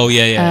 Oh,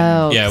 yeah, yeah.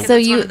 Oh, yeah. so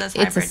it's you- one of those it's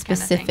a hybrid kind of things,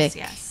 specific-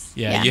 yes.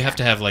 Yeah, Yeah. you have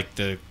to have like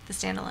the The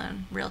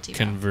standalone real TiVo.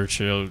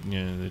 convertible,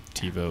 the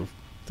TiVo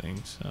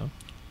thing.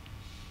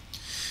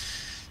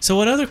 So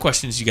what other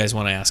questions do you guys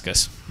want to ask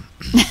us?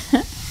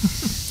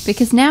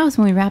 Because now is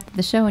when we wrap up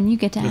the show and you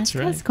get to That's ask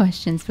right. us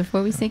questions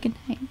before we say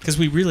goodnight. Because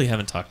we really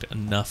haven't talked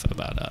enough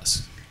about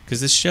us.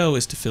 Because this show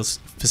is to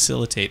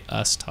facilitate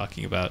us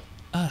talking about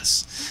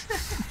us.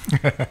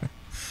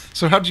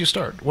 So how did you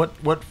start?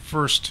 What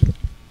first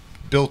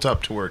built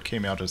up to where it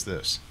came out as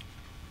this?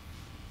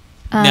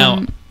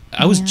 Now,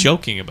 I was yeah.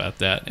 joking about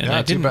that, and Yeah,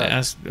 I too didn't bad.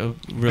 ask a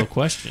real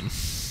question.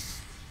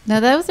 No,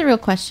 that was a real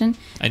question.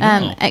 I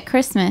know. At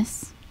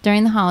Christmas,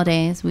 during the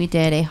holidays, we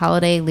did a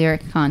holiday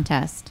lyric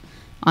contest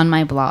on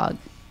my blog.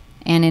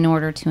 And in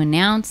order to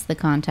announce the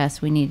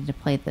contest, we needed to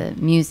play the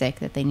music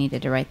that they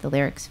needed to write the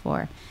lyrics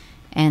for.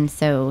 And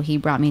so he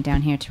brought me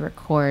down here to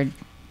record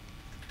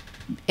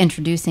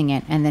introducing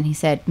it. And then he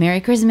said,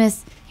 Merry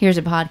Christmas. Here's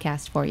a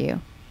podcast for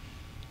you.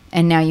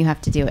 And now you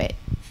have to do it.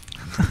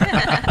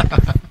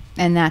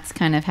 And that's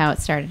kind of how it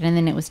started. And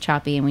then it was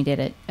choppy, and we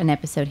did an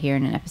episode here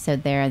and an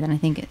episode there. And then I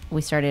think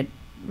we started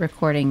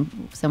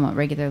recording somewhat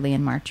regularly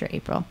in March or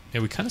April.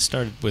 Yeah, we kind of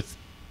started with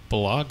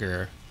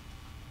blogger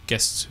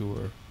guests who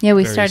were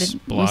we various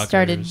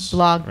started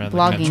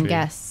blogging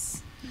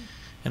guests.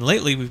 And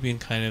lately we've been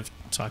kind of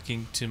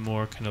talking to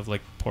more kind of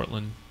like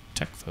Portland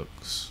tech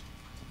folks.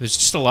 There's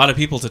just a lot of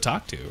people to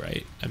talk to,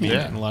 right? I mean,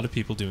 and a lot of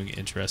people doing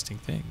interesting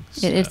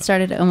things. It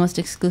started almost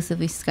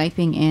exclusively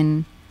Skyping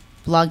in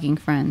blogging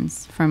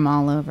friends from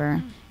all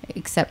over,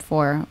 except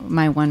for a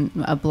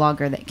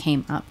blogger that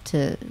came up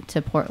to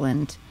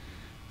Portland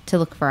to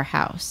look for a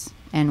house.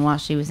 And while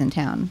she was in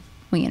town,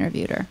 we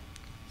interviewed her.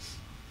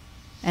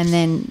 And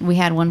then we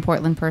had one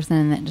Portland person,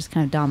 and that just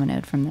kind of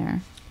dominoed from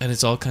there. And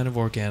it's all kind of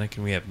organic,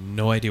 and we have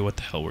no idea what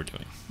the hell we're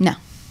doing. No.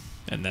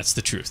 And that's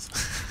the truth.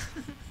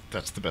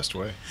 That's the best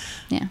way.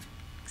 Yeah.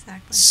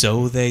 Exactly.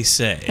 So they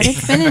say. But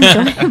it's been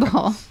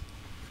enjoyable.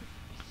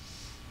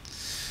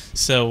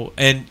 So,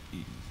 and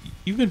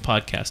you've been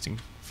podcasting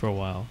for a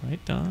while,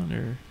 right, Dawn?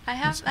 Or I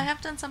have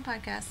done some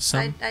podcasts.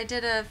 Some? I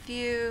did a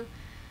few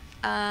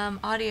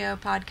audio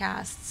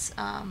podcasts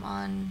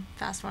on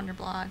Fast Wonder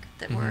Blog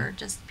that were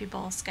just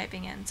people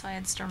Skyping in. So I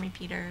had Stormy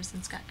Peters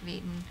and Scott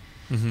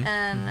Kveton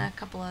and a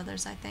couple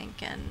others, I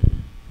think.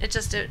 And it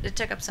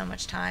took up so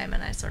much time,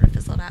 and I sort of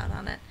fizzled out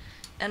on it.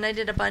 And I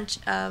did a bunch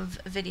of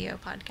video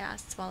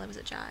podcasts while I was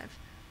at Jive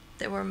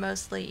that were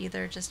mostly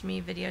either just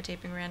me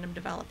videotaping random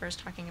developers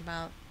talking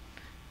about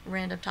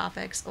random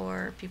topics,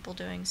 or people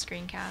doing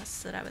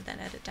screencasts that I would then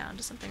edit down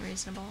to something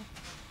reasonable.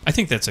 I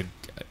think that's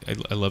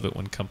I love it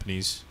when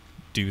companies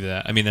do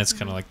that. I mean, that's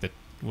kind of like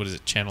what is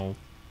it, Channel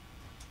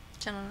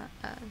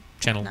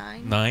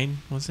 9,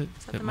 was it?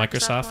 Is that the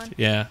Microsoft one?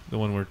 Yeah, the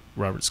one where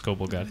Robert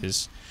Scoble got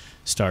his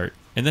start.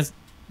 And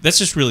that's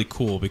just really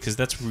cool, because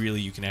that's really,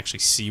 you can actually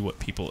see what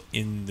people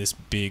in this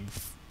big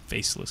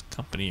faceless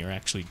company are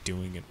actually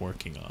doing and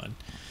working on.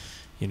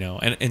 You know,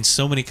 and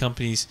so many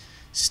companies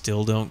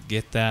still don't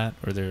get that,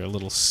 or they're a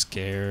little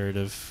scared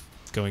of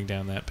going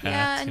down that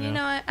path. Yeah, and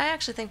I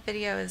actually think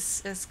video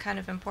is kind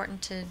of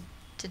important to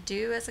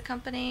do as a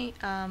company.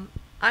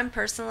 I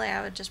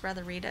would just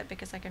rather read it,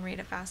 because I can read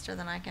it faster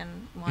than I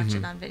can watch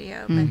it on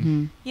video. But,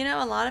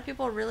 a lot of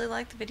people really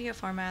like the video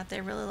format. They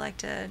really like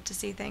to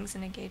see things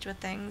and engage with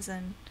things.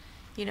 And,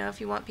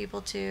 if you want people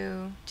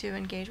to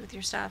engage with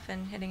your stuff,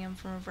 and hitting them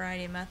from a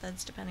variety of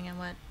methods depending on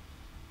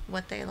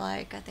what they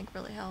like, I think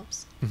really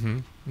helps.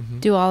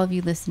 Do all of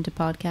you listen to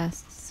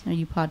podcasts? Are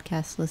you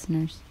podcast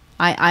listeners?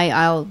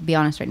 I'll be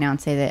honest right now and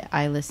say that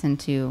I listen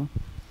to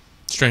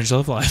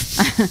StrangeLove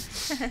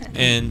Live.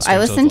 And I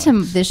listen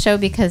to this show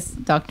because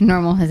Dr.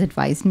 Normal has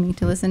advised me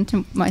to listen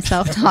to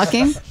myself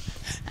talking.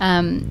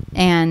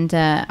 And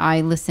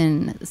I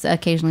listen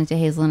occasionally to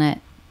Hazelnut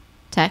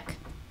Tech.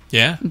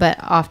 Yeah. But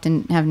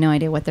often have no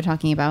idea what they're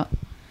talking about.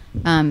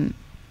 And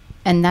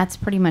that's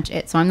pretty much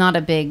it. So I'm not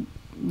a big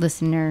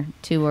listener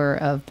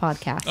of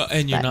podcasts.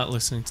 And you're not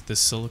listening to the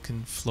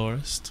Silicon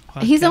Florist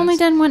podcast? He's only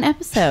done one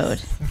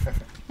episode.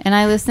 And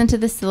I listen to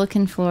the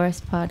Silicon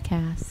Florist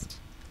podcast.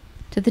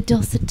 To the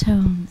dulcet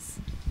tones.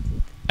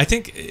 I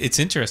think it's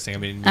interesting. I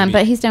mean,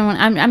 but he's done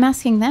one. I'm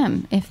asking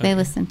them if they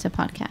listen to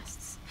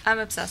podcasts. I'm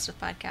obsessed with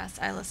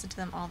podcasts. I listen to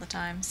them all the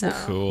time. So,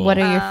 cool. What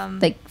are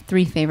your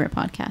 3 favorite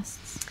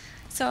podcasts?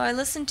 So I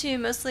listen to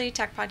mostly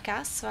tech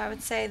podcasts. So I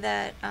would say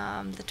that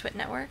the Twit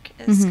Network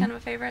is kind of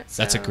a favorite.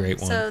 So, that's a great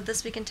one. So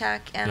This Week in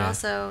Tech, and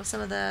also some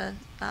of the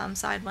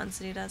side ones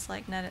that he does,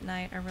 like Net at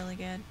Night, are really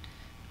good.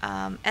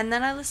 And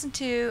then I listen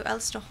to a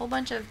whole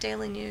bunch of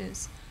daily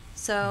news.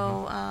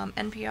 So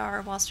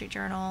NPR, Wall Street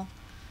Journal,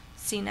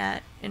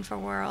 CNET,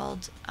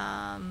 InfoWorld,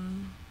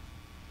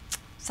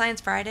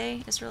 Science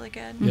Friday is really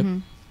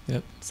good.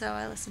 Yep. So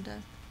I listen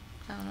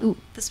to,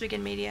 This Week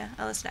in Media.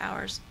 I listen to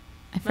Hours.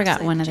 I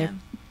forgot one other,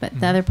 but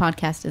the other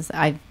podcast is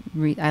I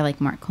like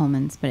Mark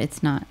Coleman's, but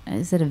it's not.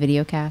 Is it a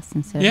video cast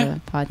instead of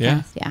a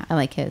podcast? Yeah, I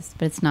like his,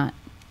 but it's not.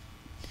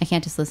 I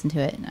can't just listen to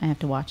it. I have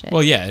to watch it.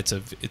 Well, yeah, it's a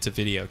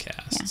video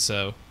cast. Yeah.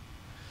 So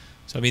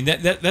I mean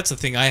that's the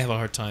thing. I have a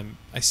hard time.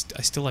 I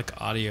still like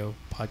audio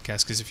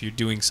podcasts, because if you're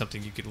doing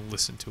something, you can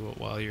listen to it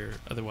while you're.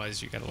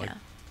 Otherwise, you got to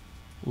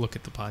look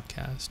at the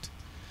podcast.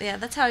 Yeah,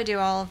 that's how I do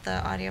all of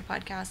the audio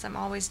podcasts. I'm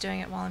always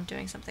doing it while I'm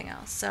doing something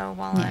else. So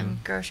while I'm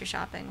grocery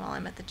shopping, while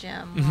I'm at the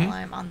gym, while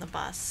I'm on the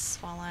bus,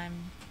 while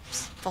I'm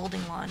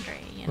folding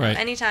laundry. Right.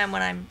 Anytime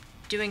when I'm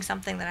doing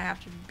something that I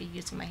have to be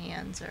using my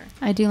hands, or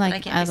I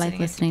like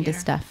listening to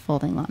stuff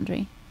folding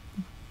laundry.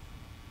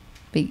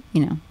 But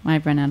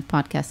I've run out of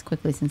podcasts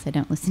quickly since I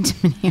don't listen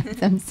to many of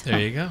them. So there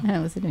you go. I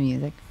don't listen to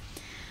music.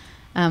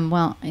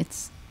 Well,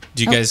 it's.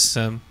 Do you guys?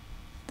 I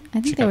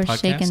think they were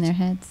shaking their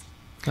heads.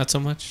 Not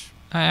so much.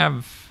 I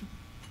have.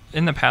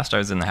 In the past, I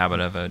was in the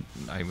habit of it.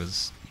 I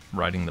was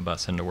riding the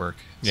bus into work,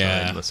 so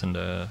I'd listen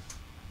to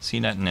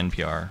CNET and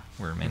NPR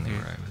were mainly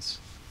where I was,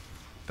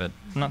 but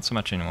not so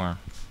much anymore.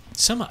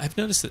 some I've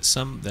noticed that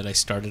some that I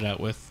started out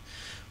with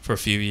for a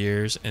few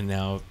years and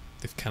now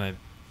they've kind of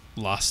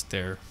lost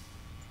their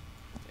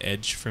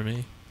edge for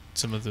me.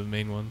 Some of the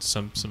main ones,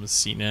 some of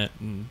CNET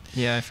and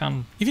Yeah, I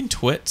found even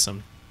Twit.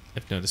 Some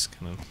I've noticed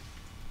kind of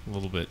a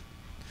little bit.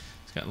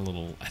 It's gotten a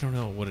little. I don't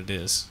know what it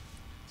is.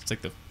 It's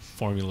like the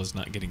formula's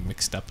not getting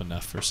mixed up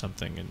enough or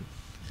something, and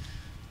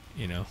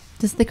you know.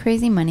 Does the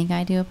Crazy Money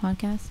Guy do a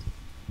podcast?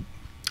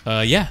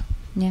 Yeah.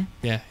 Yeah.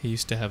 Yeah, he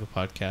used to have a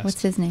podcast.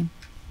 What's his name?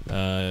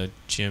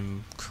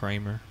 Jim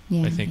Cramer,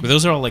 Yeah, I think. yeah. But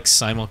those are all like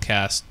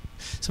simulcast.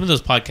 Some of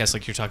those podcasts,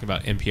 like you're talking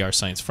about NPR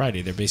Science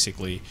Friday, they're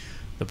basically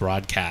the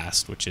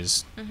broadcast, which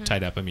is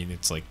tied up. I mean,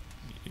 it's like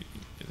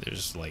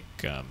there's like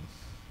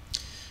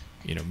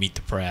Meet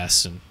the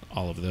Press and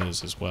all of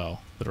those as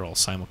well that are all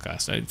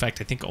simulcast. In fact,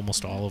 I think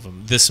almost all of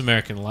them. This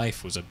American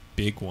Life was a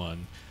big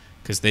one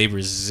because they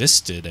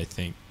resisted, I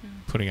think,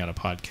 putting out a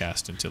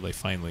podcast until they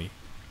finally.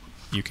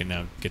 You can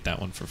now get that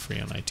one for free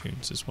on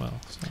iTunes as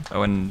well. So.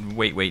 Oh, and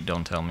Wait,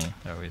 Don't Tell Me.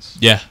 That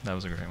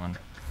was a great one.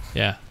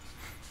 Yeah.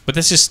 But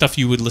that's just stuff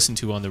you would listen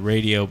to on the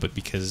radio, but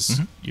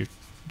because you're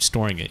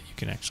storing it, you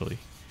can actually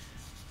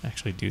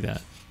do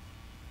that.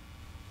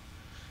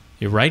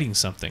 You're writing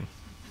something.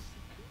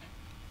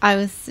 I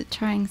was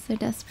trying so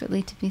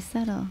desperately to be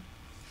subtle.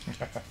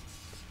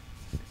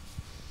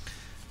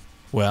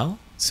 Well,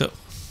 so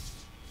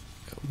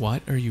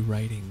what are you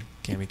writing,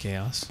 Cami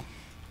Kaos?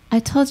 I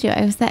told you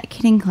I was that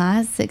kid in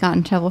class that got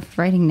in trouble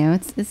for writing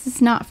notes. This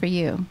is not for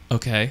you.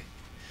 Okay.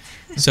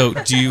 So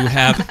do you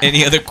have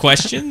any other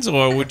questions,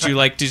 or would you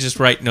like to just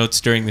write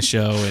notes during the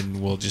show and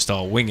we'll just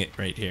all wing it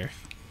right here?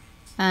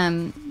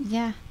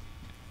 Yeah.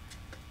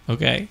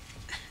 Okay.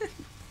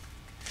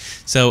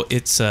 So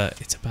it's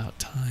about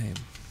time.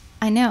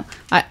 I know.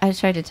 I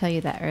tried to tell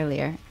you that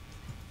earlier.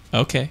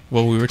 Okay.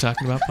 Well, we were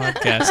talking about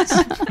podcasts.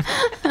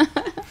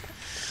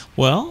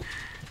 Well,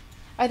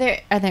 Are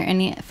there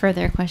any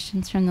further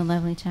questions from the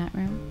lovely chat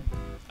room?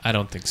 I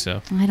don't think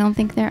so. I don't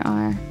think there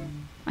are.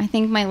 I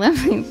think my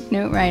lovely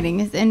note writing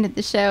has ended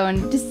the show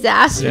in a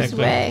disastrous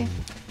way.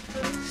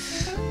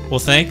 Well,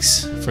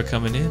 thanks for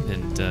coming in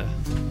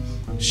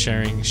and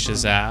sharing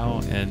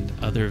shizzow and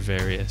other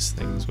various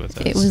things with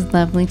us. It was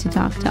lovely to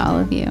talk to all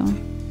of you.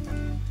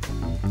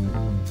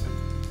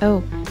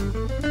 Oh,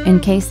 in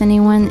case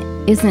anyone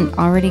isn't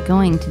already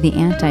going to the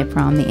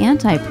Anti-Prom, the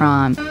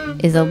Anti-Prom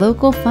is a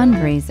local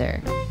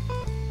fundraiser.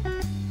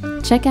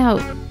 Check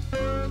out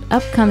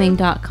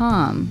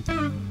upcoming.com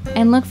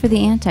and look for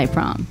the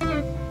Anti-Prom.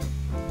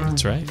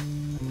 That's right.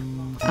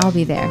 I'll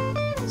be there.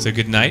 So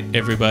good night,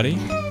 everybody.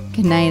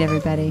 Good night,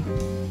 everybody.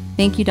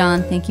 Thank you,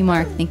 Don. Thank you,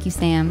 Mark. Thank you,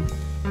 Sam.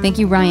 Thank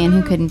you, Ryan,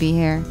 who couldn't be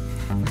here.